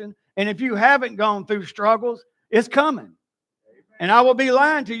situation and if you haven't gone through struggles, it's coming. And I will be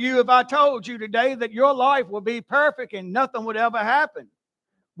lying to you if I told you today that your life will be perfect and nothing would ever happen.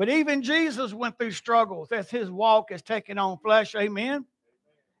 But even Jesus went through struggles as his walk is taking on flesh. Amen.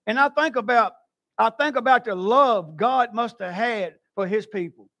 And I think about the love God must have had for his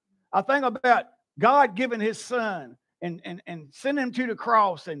people. I think about God giving his son and sending him to the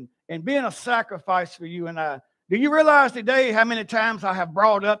cross and being a sacrifice for you and I. Do you realize today how many times I have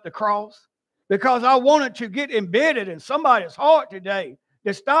brought up the cross? Because I wanted to get embedded in somebody's heart today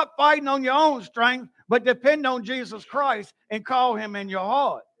to stop fighting on your own strength, but depend on Jesus Christ and call him in your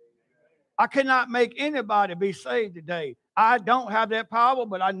heart. I cannot make anybody be saved today. I don't have that power,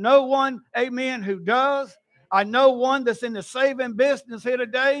 but I know one, amen, who does. I know one that's in the saving business here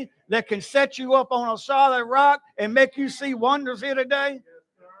today that can set you up on a solid rock and make you see wonders here today.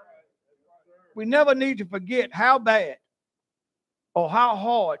 We never need to forget how bad or how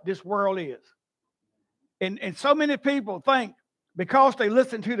hard this world is. And so many people think because they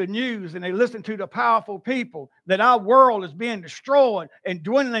listen to the news and they listen to the powerful people that our world is being destroyed and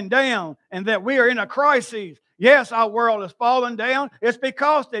dwindling down and that we are in a crisis. Yes, our world is falling down. It's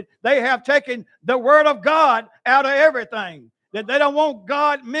because that they have taken the word of God out of everything. That they don't want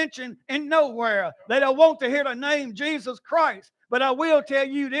God mentioned in nowhere. They don't want to hear the name Jesus Christ. But I will tell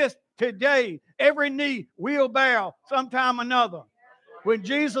you this today, every knee will bow sometime or another. When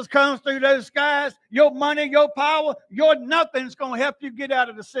Jesus comes through those skies, your money, your power, your nothing's going to help you get out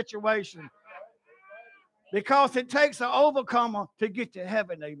of the situation. Because it takes an overcomer to get to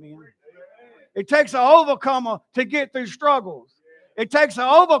heaven, amen. It takes an overcomer to get through struggles. It takes an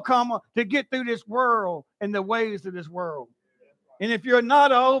overcomer to get through this world and the ways of this world. And if you're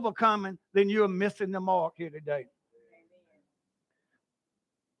not an overcomer, then you're missing the mark here today.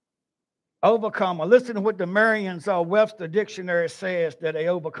 Overcomer. Listen to what the Merriam-Webster dictionary says that an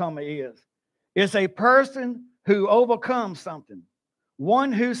overcomer is. It's a person who overcomes something,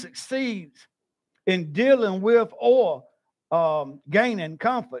 one who succeeds in dealing with or gaining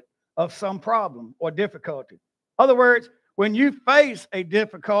comfort of some problem or difficulty. In other words, when you face a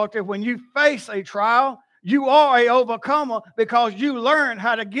difficulty, when you face a trial, you are an overcomer because you learn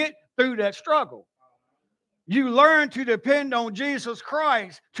how to get through that struggle. You learn to depend on Jesus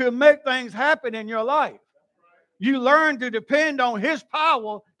Christ to make things happen in your life. You learn to depend on his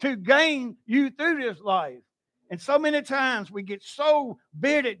power to gain you through this life. And so many times we get so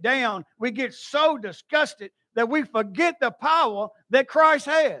bearded down, we get so disgusted that we forget the power that Christ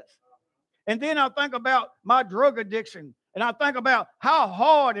has. And then I think about my drug addiction, and I think about how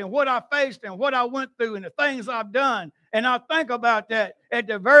hard and what I faced and what I went through and the things I've done. And I think about that at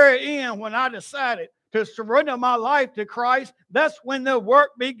the very end when I decided to surrender my life to Christ. That's when the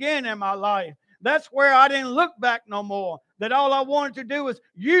work began in my life. That's where I didn't look back no more. That all I wanted to do was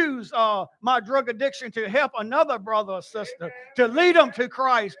use my drug addiction to help another brother or sister, to lead them to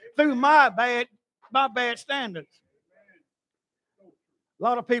Christ through my bad standards. A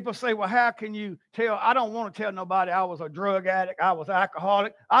lot of people say, well, how can you tell? I don't want to tell nobody I was a drug addict, I was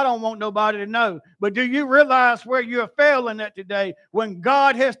alcoholic. I don't want nobody to know. But do you realize where you're failing at today? When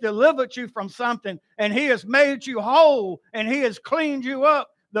God has delivered you from something and he has made you whole and he has cleaned you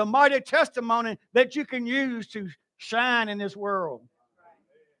up, the mighty testimony that you can use to shine in this world.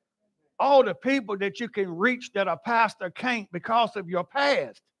 All the people that you can reach that a pastor can't because of your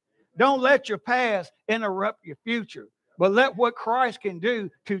past. Don't let your past interrupt your future. But let what Christ can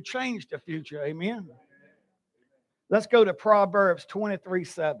do to change the future. Amen. Let's go to Proverbs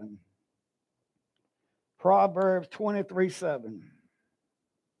 23:7. Proverbs 23:7.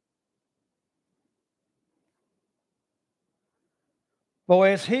 For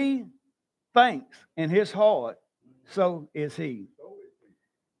as he thinks in his heart, so is he.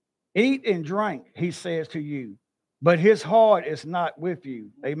 Eat and drink, he says to you, but his heart is not with you.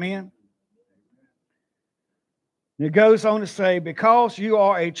 Amen. It goes on to say, because you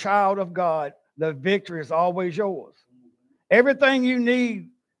are a child of God, the victory is always yours. Everything you need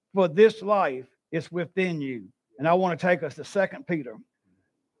for this life is within you. And I want to take us to 2 Peter.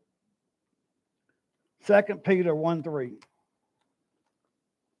 2 Peter 1:3.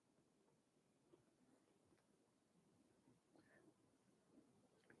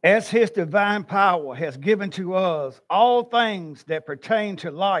 As his divine power has given to us all things that pertain to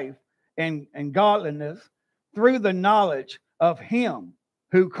life and godliness, through the knowledge of him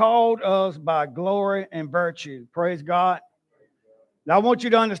who called us by glory and virtue. Praise God. Now, I want you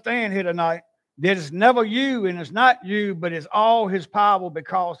to understand here tonight that it's never you and it's not you, but it's all his power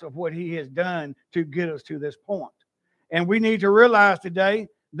because of what he has done to get us to this point. And we need to realize today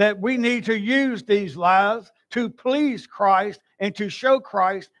that we need to use these lives to please Christ and to show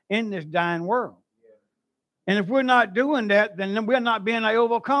Christ in this dying world. And if we're not doing that, then we're not being an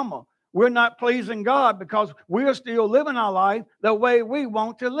overcomer. We're not pleasing God because we're still living our life the way we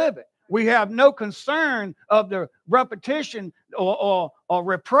want to live it. We have no concern of the repetition or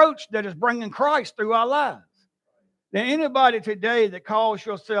reproach that is bringing Christ through our lives. Then anybody today that calls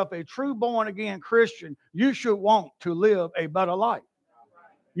yourself a true born-again Christian, you should want to live a better life.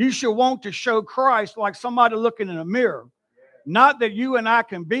 You should want to show Christ like somebody looking in a mirror. Not that you and I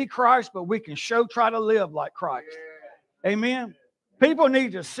can be Christ, but we can try to live like Christ. Amen. People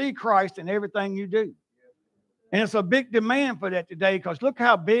need to see Christ in everything you do. And it's a big demand for that today because look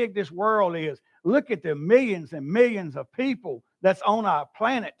how big this world is. Look at the millions and millions of people that's on our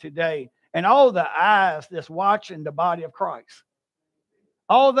planet today and all the eyes that's watching the body of Christ.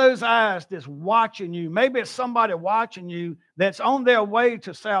 All those eyes that's watching you. Maybe it's somebody watching you that's on their way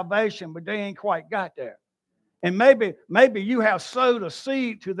to salvation, but they ain't quite got there. And maybe you have sowed a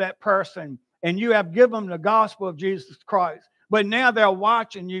seed to that person and you have given them the gospel of Jesus Christ. But now they're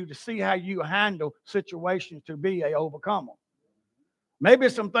watching you to see how you handle situations to be an overcomer. Maybe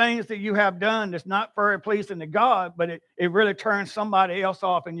some things that you have done that's not very pleasing to God, but it really turns somebody else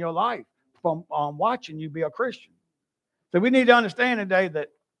off in your life from watching you be a Christian. So we need to understand today that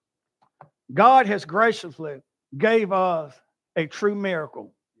God has graciously gave us a true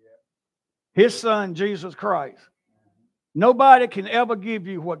miracle. His son, Jesus Christ. Nobody can ever give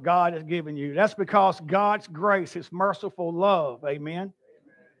you what God has given you. That's because God's grace, his merciful love, amen,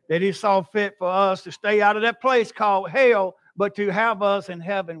 that he saw fit for us to stay out of that place called hell, but to have us in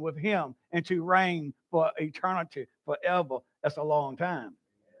heaven with him and to reign for eternity, forever. That's a long time.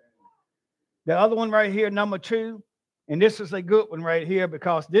 The other one right here, number 2, and this is a good one right here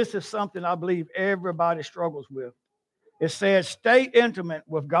because this is something I believe everybody struggles with. It says, stay intimate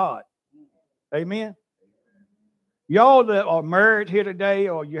with God. Amen. Y'all that are married here today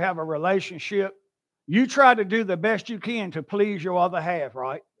or you have a relationship, you try to do the best you can to please your other half,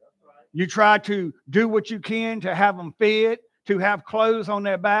 right? You try to do what you can to have them fed, to have clothes on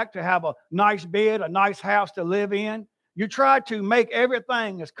their back, to have a nice bed, a nice house to live in. You try to make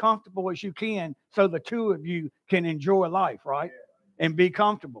everything as comfortable as you can so the two of you can enjoy life, right? And be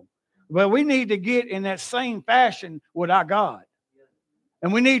comfortable. But we need to get in that same fashion with our God.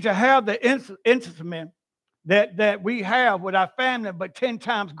 And we need to have the intimacy that we have with our family, but 10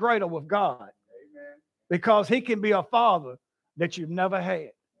 times greater with God. Amen. Because he can be a father that you've never had.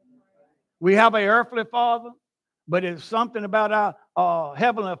 We have an earthly father, but it's something about our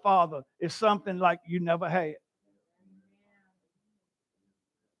heavenly father is something like you never had.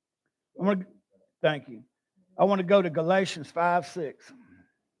 Thank you. I want to go to Galatians 5:6.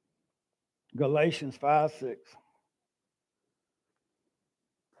 Galatians 5:6.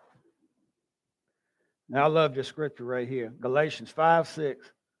 Now, I love this scripture right here. Galatians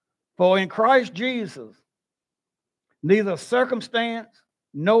 5:6. For in Christ Jesus, neither circumstance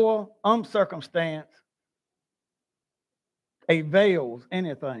nor uncircumstance avails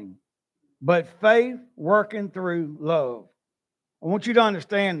anything, but faith working through love. I want you to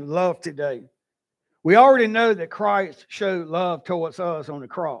understand love today. We already know that Christ showed love towards us on the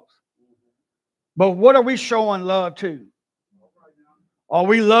cross. But what are we showing love to? Are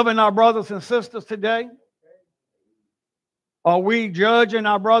we loving our brothers and sisters today? Are we judging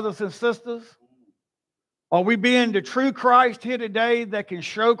our brothers and sisters? Are we being the true Christ here today that can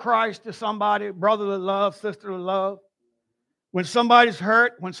show Christ to somebody, brotherly love, sisterly love? When somebody's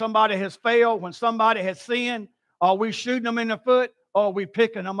hurt, when somebody has failed, when somebody has sinned, are we shooting them in the foot or are we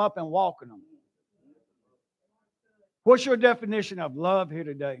picking them up and walking them? What's your definition of love here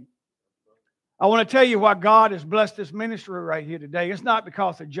today? I want to tell you why God has blessed this ministry right here today. It's not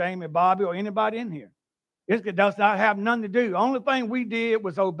because of Jamie, Bobby, or anybody in here. It does not have nothing to do. The only thing we did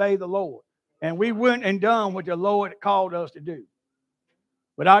was obey the Lord. And we went and done what the Lord called us to do.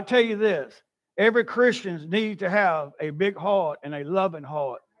 But I'll tell you this. Every Christian needs to have a big heart and a loving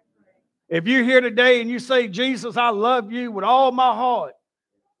heart. If you're here today and you say, Jesus, I love you with all my heart.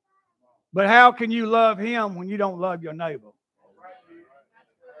 But how can you love him when you don't love your neighbor?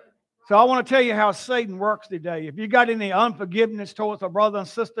 So I want to tell you how Satan works today. If you got any unforgiveness towards a brother and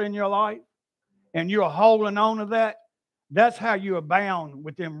sister in your life, and you're holding on to that, that's how you are bound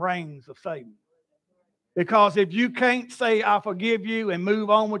with them reins of Satan. Because if you can't say, I forgive you and move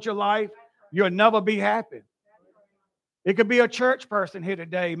on with your life, you'll never be happy. It could be a church person here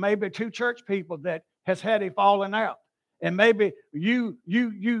today, maybe 2 church people that has had a falling out. And maybe you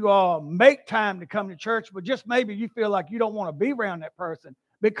make time to come to church, but just maybe you feel like you don't want to be around that person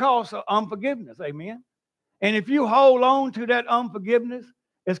because of unforgiveness. Amen. And if you hold on to that unforgiveness,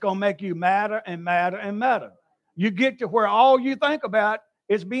 it's going to make you madder and madder and madder. You get to where all you think about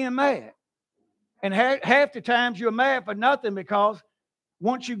is being mad. And half the times you're mad for nothing, because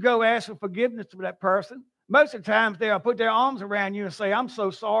once you go ask for forgiveness for that person, most of the times they'll put their arms around you and say, I'm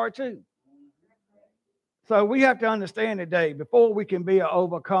so sorry too. So we have to understand today, before we can be an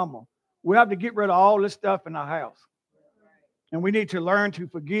overcomer, we have to get rid of all this stuff in our house. And we need to learn to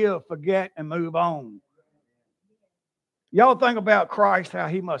forgive, forget, and move on. Y'all think about Christ, how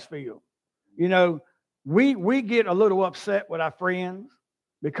he must feel. You know, we get a little upset with our friends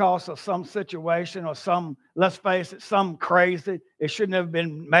because of some situation or some, let's face it, some crazy. It shouldn't have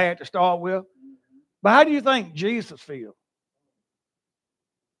been mad to start with. But how do you think Jesus feels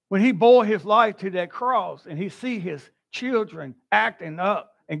when he bore his life to that cross and he see his children acting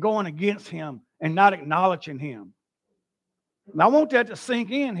up and going against him and not acknowledging him? And I want that to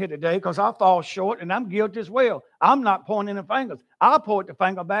sink in here today, because I fall short and I'm guilty as well. I'm not pointing the fingers. I point the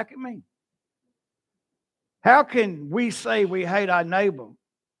finger back at me. How can we say we hate our neighbor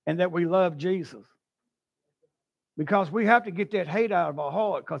and that we love Jesus? Because we have to get that hate out of our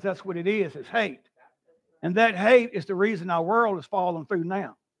heart, because that's what it is. It's hate. And that hate is the reason our world is falling through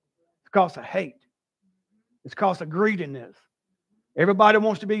now. It's because of hate. It's because of greediness. Everybody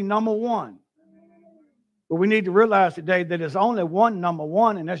wants to be number one. But we need to realize today that there's only one number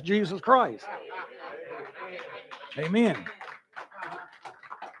one, and that's Jesus Christ. Amen.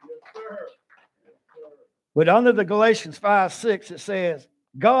 But under the Galatians 5:6, it says,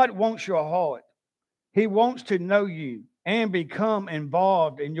 God wants your heart. He wants to know you and become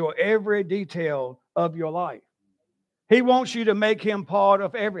involved in your every detail of your life. He wants you to make him part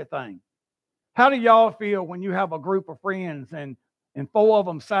of everything. How do y'all feel when you have a group of friends and 4 of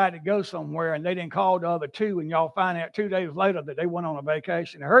them decide to go somewhere and they didn't call the other 2, and y'all find out 2 days later that they went on a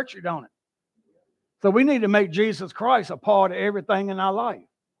vacation? It hurts you, don't it? So we need to make Jesus Christ a part of everything in our life.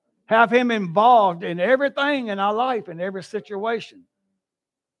 Have him involved in everything in our life, in every situation.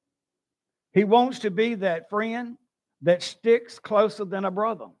 He wants to be that friend that sticks closer than a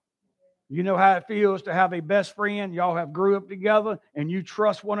brother. You know how it feels to have a best friend. Y'all have grew up together and you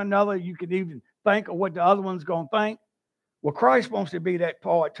trust one another. You can even think of what the other one's going to think. Well, Christ wants to be that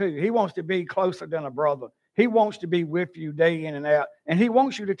part too. He wants to be closer than a brother. He wants to be with you day in and out. And he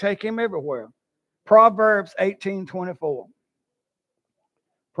wants you to take him everywhere. Proverbs 18:24.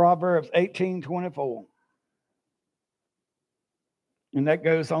 Proverbs 18:24. And that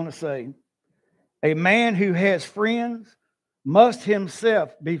goes on to say, a man who has friends must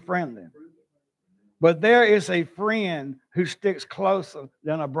himself be friendly. But there is a friend who sticks closer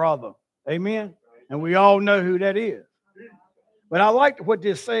than a brother. Amen? And we all know who that is. But I like what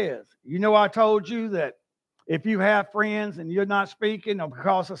this says. You know, I told you that if you have friends and you're not speaking or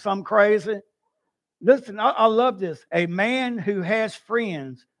because of some crazy, listen, I love this. A man who has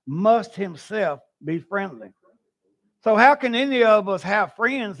friends must himself be friendly. So how can any of us have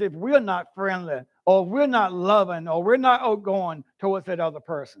friends if we're not friendly, or we're not loving, or we're not outgoing towards that other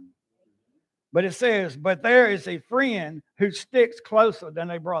person? But it says, but there is a friend who sticks closer than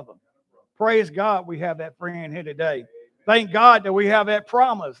a brother. Praise God we have that friend here today. Thank God that we have that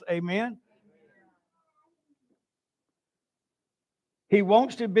promise. Amen. He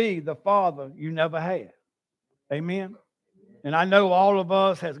wants to be the father you never had. Amen. And I know all of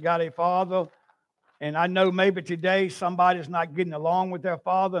us has got a father. And I know maybe today somebody's not getting along with their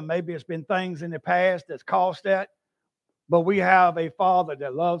father. Maybe it's been things in the past that's caused that. But we have a father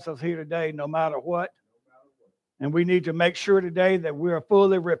that loves us here today no matter what. And we need to make sure today that we are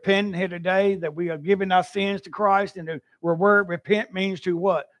fully repentant here today, that we are giving our sins to Christ. And the word repent means to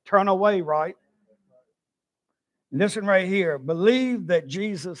what? Turn away, right? Listen right here. Believe that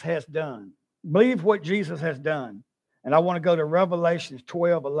Jesus has done. Believe what Jesus has done. And I want to go to Revelations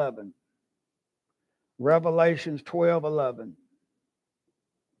 12:11. Revelations 12:11.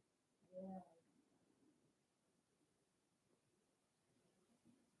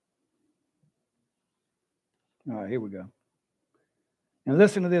 All right, here we go. And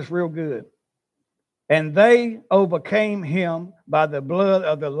listen to this real good. And they overcame him by the blood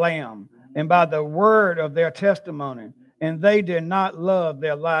of the Lamb and by the word of their testimony. And they did not love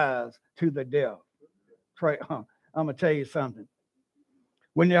their lives to the death. I'm going to tell you something.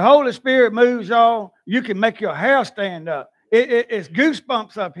 When the Holy Spirit moves, y'all, you can make your hair stand up. It's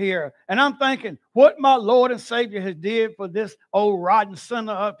goosebumps up here. And I'm thinking, what my Lord and Savior has did for this old rotten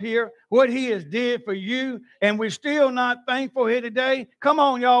sinner up here, what he has did for you, and we're still not thankful here today. Come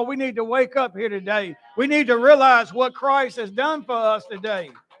on, y'all. We need to wake up here today. We need to realize what Christ has done for us today.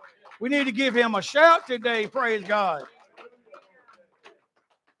 We need to give him a shout today. Praise God.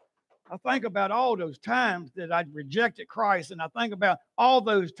 I think about all those times that I rejected Christ, and I think about all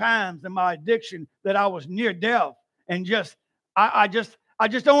those times in my addiction that I was near death, and I I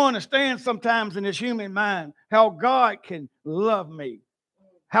just don't understand sometimes in this human mind how God can love me,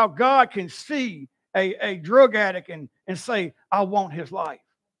 how God can see a drug addict and say, I want his life.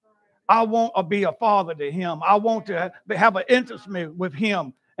 I want to be a father to him. I want to have an intimacy with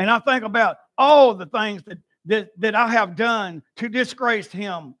him. And I think about all the things that I have done to disgrace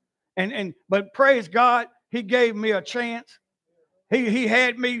him. But praise God, he gave me a chance. He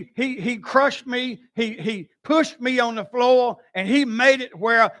had me, he crushed me, he pushed me on the floor, and he made it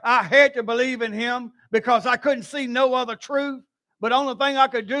where I had to believe in him because I couldn't see no other truth. But the only thing I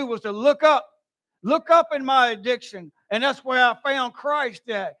could do was to look up in my addiction. And that's where I found Christ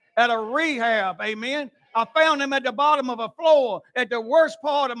at a rehab. Amen. I found him at the bottom of a floor at the worst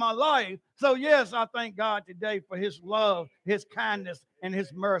part of my life. So yes, I thank God today for his love, his kindness, and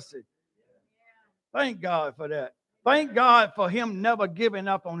his mercy. Thank God for that. Thank God for him never giving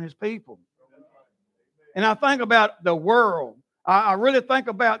up on his people. And I think about the world. I really think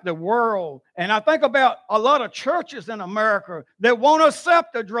about the world. And I think about a lot of churches in America that won't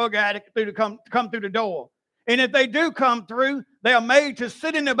accept a drug addict to come through the door. And if they do come through, they are made to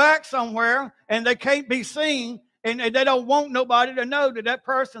sit in the back somewhere and they can't be seen. And they don't want nobody to know that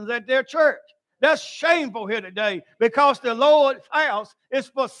person's at their church. That's shameful here today because the Lord's house is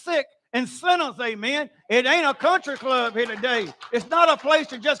for sick and sinners, amen. It ain't a country club here today. It's not a place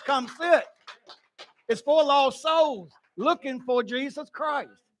to just come sit. It's for lost souls looking for Jesus Christ.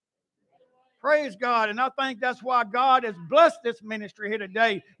 Praise God. And I think that's why God has blessed this ministry here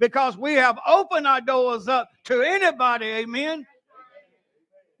today, because we have opened our doors up to anybody, amen.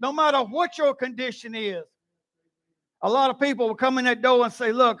 No matter what your condition is. A lot of people will come in that door and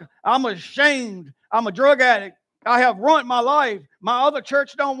say, look, I'm ashamed. I'm a drug addict. I have ruined my life. My other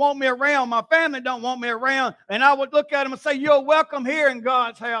church don't want me around. My family don't want me around. And I would look at them and say, you're welcome here in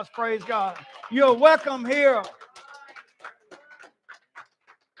God's house. Praise God. You're welcome here.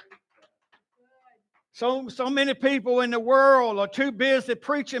 So many people in the world are too busy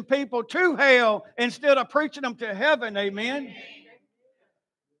preaching people to hell instead of preaching them to heaven. Amen.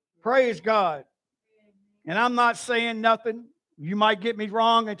 Praise God. And I'm not saying nothing. You might get me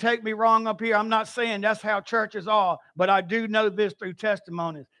wrong and take me wrong up here. I'm not saying that's how churches are, but I do know this through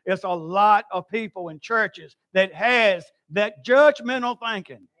testimonies. It's a lot of people in churches that has that judgmental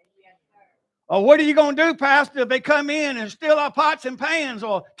thinking. Or what are you going to do, Pastor, if they come in and steal our pots and pans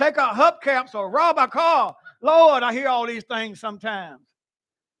or take our hubcaps or rob our car? Lord, I hear all these things sometimes.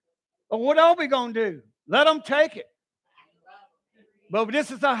 But what are we going to do? Let them take it. But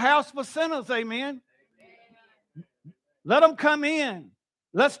this is a house for sinners, amen. Let them come in.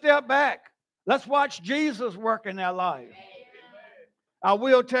 Let's step back. Let's watch Jesus work in their life. I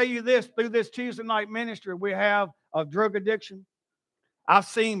will tell you this, through this Tuesday night ministry we have of drug addiction, I've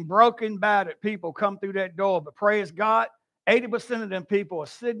seen broken, battered people come through that door, but praise God, 80% of them people are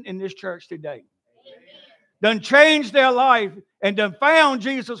sitting in this church today. Done changed their life and done found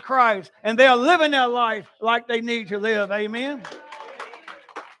Jesus Christ, and they're living their life like they need to live. Amen.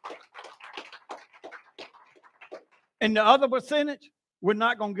 And the other percentage, we're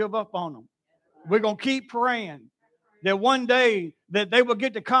not going to give up on them. We're going to keep praying that one day that they will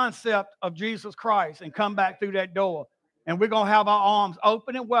get the concept of Jesus Christ and come back through that door. And we're going to have our arms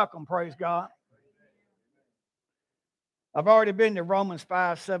open and welcome, praise God. I've already been to Romans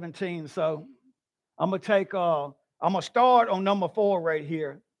 5:17, so I'm going to start on number 4 right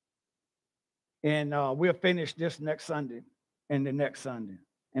here. And we'll finish this next Sunday and the next Sunday.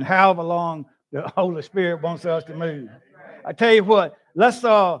 And however long the Holy Spirit wants us to move. I tell you what,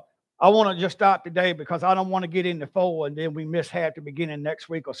 I want to just stop today because I don't want to get into 4 and then we miss half the beginning next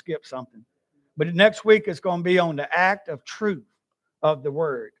week or skip something. But next week is going to be on the act of truth of the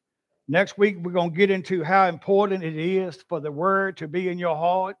word. Next week, we're going to get into how important it is for the word to be in your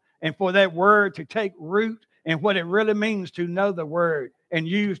heart and for that word to take root and what it really means to know the word and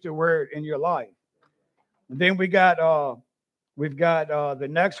use the word in your life. And then we've got the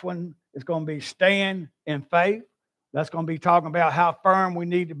next one is going to be stand in faith. That's going to be talking about how firm we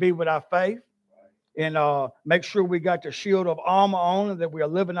need to be with our faith. And make sure we got the shield of armor on, that we are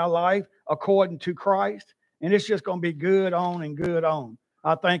living our life according to Christ. And it's just going to be good on and good on.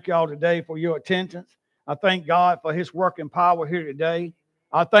 I thank y'all today for your attendance. I thank God for his working power here today.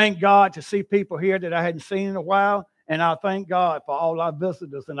 I thank God to see people here that I hadn't seen in a while. And I thank God for all our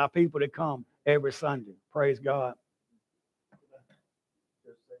visitors and our people that come every Sunday. Praise God.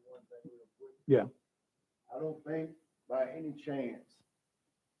 Just say one thing real quick. Yeah. I don't think by any chance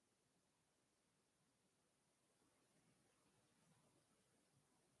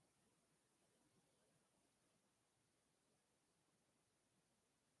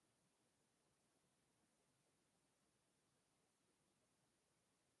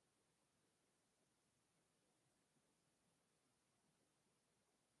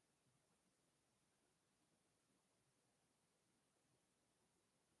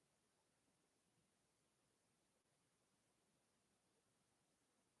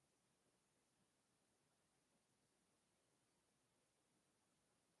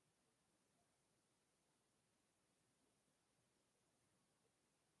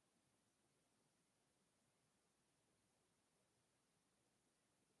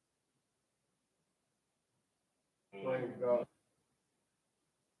Praise God.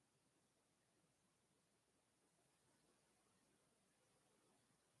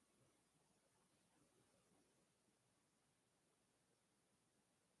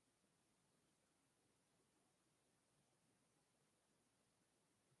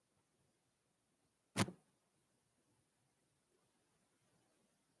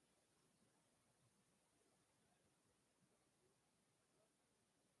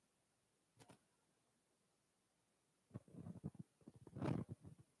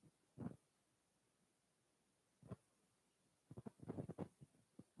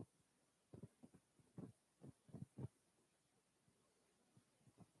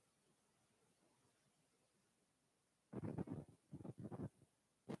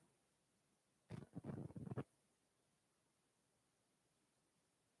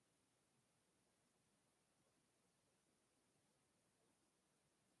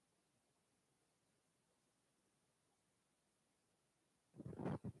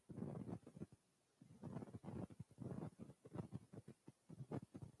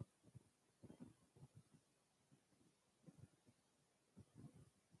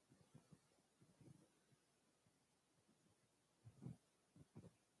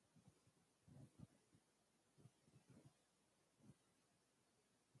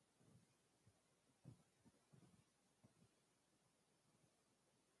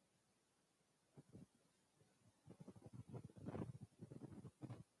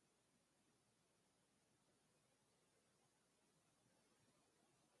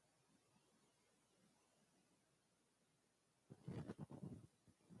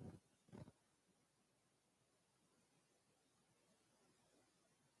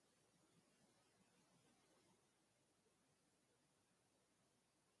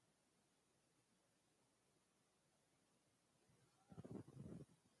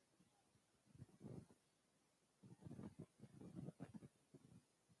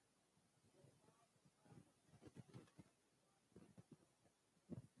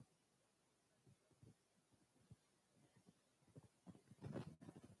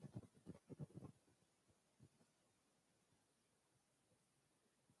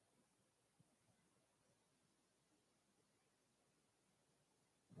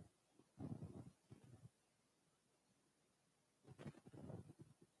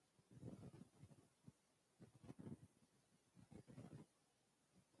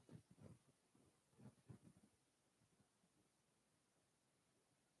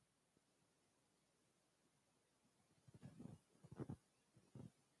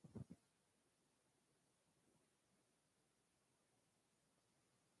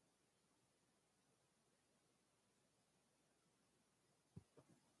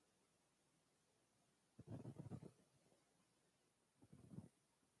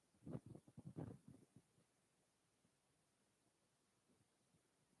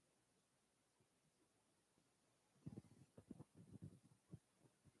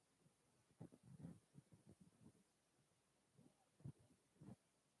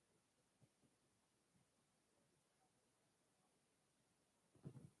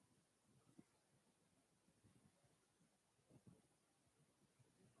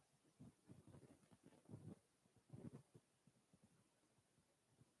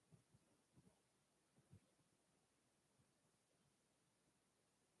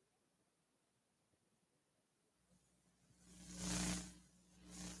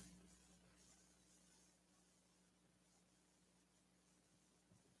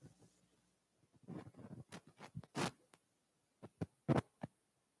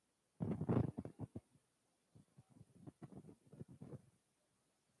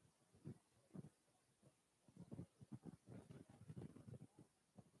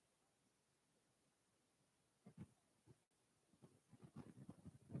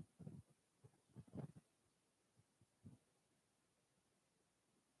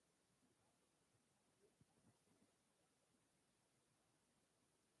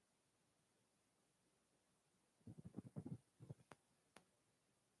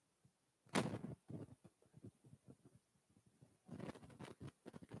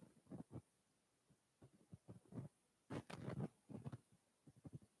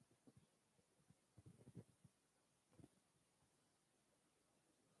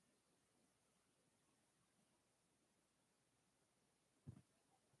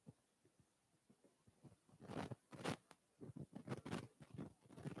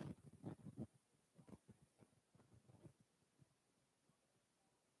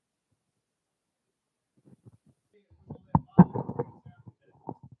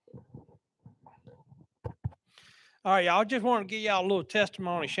 All right, y'all. Just want to give y'all a little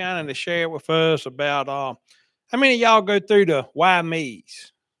testimony, Shannon, to share with us about How many of y'all go through the why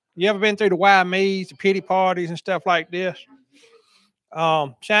me's? You ever been through the why me's, the pity parties and stuff like this?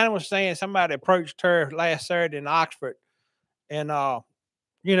 Shannon was saying somebody approached her last Saturday in Oxford, and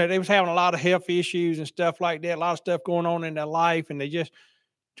they was having a lot of health issues and stuff like that, a lot of stuff going on in their life, and they just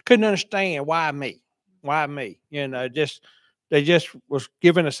couldn't understand why me, why me. They just was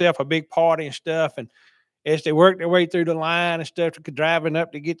giving themselves a big party and stuff, and as they worked their way through the line and stuff, driving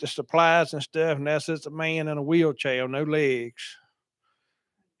up to get the supplies and stuff, and that's just a man in a wheelchair, no legs,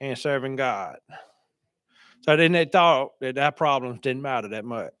 and serving God. So then they thought that problems didn't matter that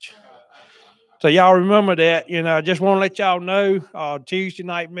much. So y'all remember that. I just want to let y'all know, Tuesday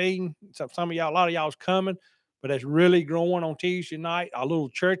night meeting. So some of y'all, a lot of y'all's coming, but it's really growing on Tuesday night. Our little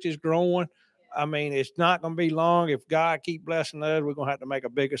church is growing. I mean, it's not going to be long. If God keep blessing us, we're going to have to make a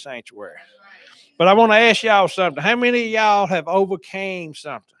bigger sanctuary. But I want to ask y'all something. How many of y'all have overcame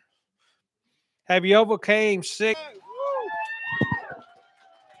something? Have you overcame sick?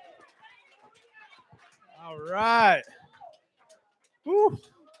 All right. Woo.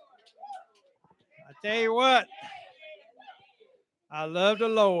 I tell you what, I love the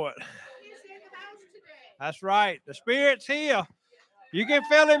Lord. That's right. The Spirit's here. You can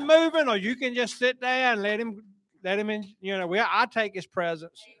feel Him moving, or you can just sit there and let Him in. I take His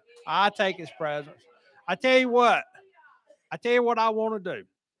presence. I take His presence. I tell you what I want to do.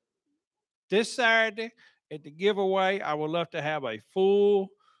 This Saturday at the giveaway, I would love to have a full,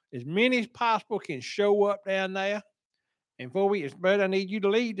 as many as possible can show up down there. And but I need you to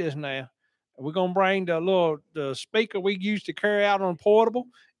lead this now. We're gonna bring the speaker we used to carry out on portable,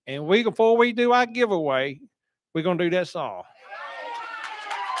 and before we do our giveaway, we're gonna do that song.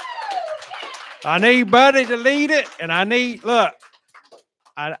 I need Buddy to lead it, and I'm gonna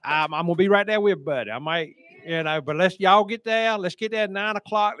be right there with Buddy. I might, but y'all get there. Let's get there at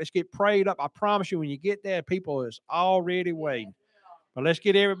 9:00. Let's get prayed up. I promise you, when you get there, people is already waiting. But let's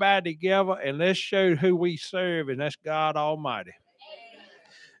get everybody together and let's show who we serve, and that's God Almighty.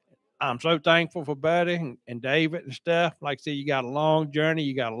 I'm so thankful for Buddy and David and stuff. Like I said, you got a long journey.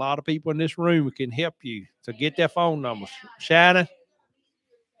 You got a lot of people in this room who can help you. So get their phone numbers. Shannon?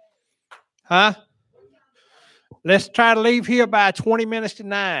 Huh? Let's try to leave here by 20 minutes to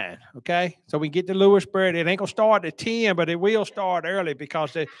 9, okay? So we get to Lewisburg. It ain't going to start at 10, but it will start early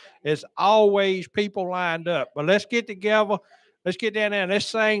because there's always people lined up. But let's get together. Let's get down there and let's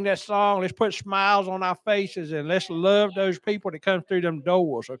sing that song. Let's put smiles on our faces, and let's love those people that come through them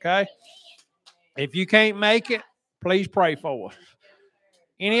doors, okay? If you can't make it, please pray for us.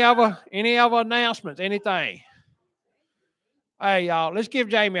 Any other announcements, anything? Hey, y'all, let's give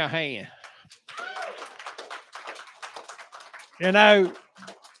Jamie a hand.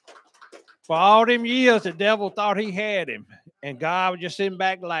 For all them years, the devil thought he had him, and God was just sitting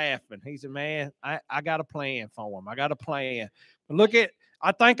back laughing. He said, man, I got a plan for him. I got a plan. But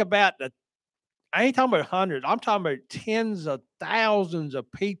I think about I ain't talking about hundreds. I'm talking about tens of thousands of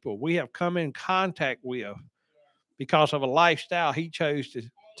people we have come in contact with because of a lifestyle he chose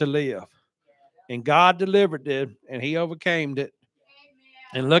to live. And God delivered it, and he overcame it.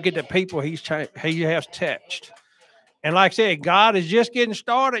 And look at the people he has touched. And like I said, God is just getting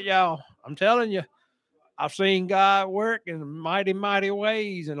started, y'all. I'm telling you, I've seen God work in mighty, mighty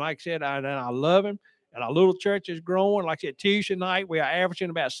ways. And like I said, I love him. And our little church is growing. Like I said, Tuesday night, we are averaging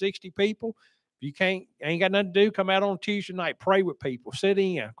about 60 people. If you ain't got nothing to do, come out on Tuesday night, pray with people, sit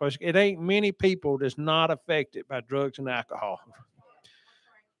in, because it ain't many people that's not affected by drugs and alcohol.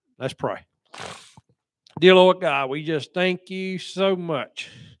 Let's pray. Dear Lord God, we just thank you so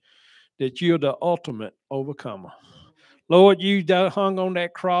much that you're the ultimate overcomer. Lord, you hung on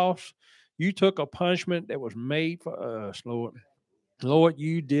that cross. You took a punishment that was made for us, Lord. Lord,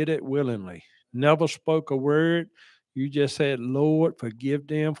 you did it willingly. Never spoke a word. You just said, Lord, forgive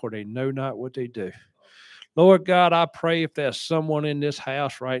them, for they know not what they do. Lord God, I pray if there's someone in this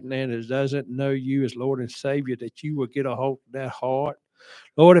house right now that doesn't know you as Lord and Savior, that you will get a hold of that heart.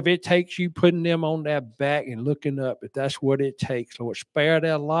 Lord, if it takes you putting them on their back and looking up, if that's what it takes, Lord, spare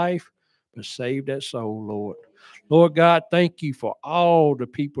their life, but save that soul, Lord. Lord God, thank you for all the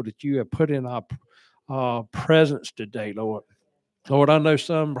people that you have put in our presence today, Lord. Lord, I know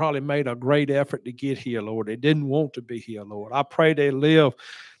some probably made a great effort to get here, Lord. They didn't want to be here, Lord. I pray that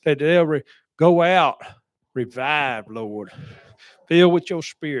they'll go out revived, Lord. Filled with your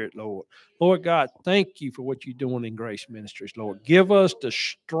spirit, Lord. Lord God, thank you for what you're doing in Grace Ministries, Lord. Give us the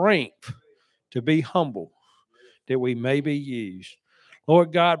strength to be humble, that we may be used.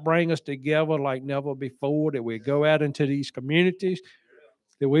 Lord God, bring us together like never before, that we go out into these communities,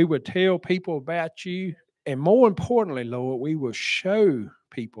 that we would tell people about you, and more importantly, Lord, we will show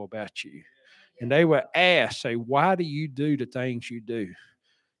people about you. And they will ask, say, why do you do the things you do?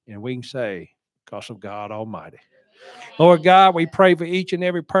 And we can say, because of God Almighty. Lord God, we pray for each and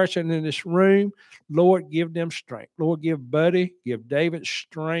every person in this room. Lord, give them strength. Lord, give Buddy, give David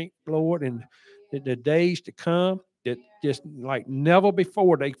strength, Lord, in the days to come, that just like never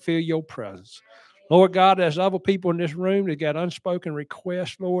before they feel your presence. Lord God, there's other people in this room that got unspoken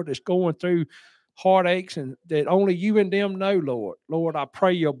requests, Lord, that's going through heartaches and that only you and them know, Lord. Lord, I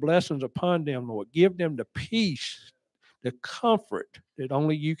pray your blessings upon them, Lord. Give them the peace, the comfort that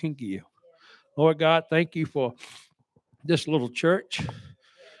only you can give. Lord God, thank you for this little church.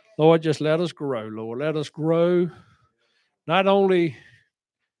 Lord, just let us grow, Lord. Let us grow not only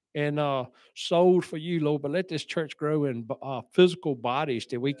in souls for you, Lord, but let this church grow in physical bodies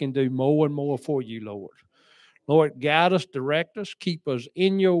that we can do more and more for you, Lord. Lord, guide us, direct us, keep us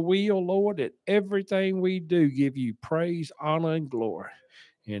in your will, Lord, that everything we do give you praise, honor, and glory.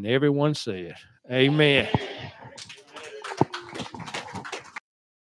 And everyone said, amen.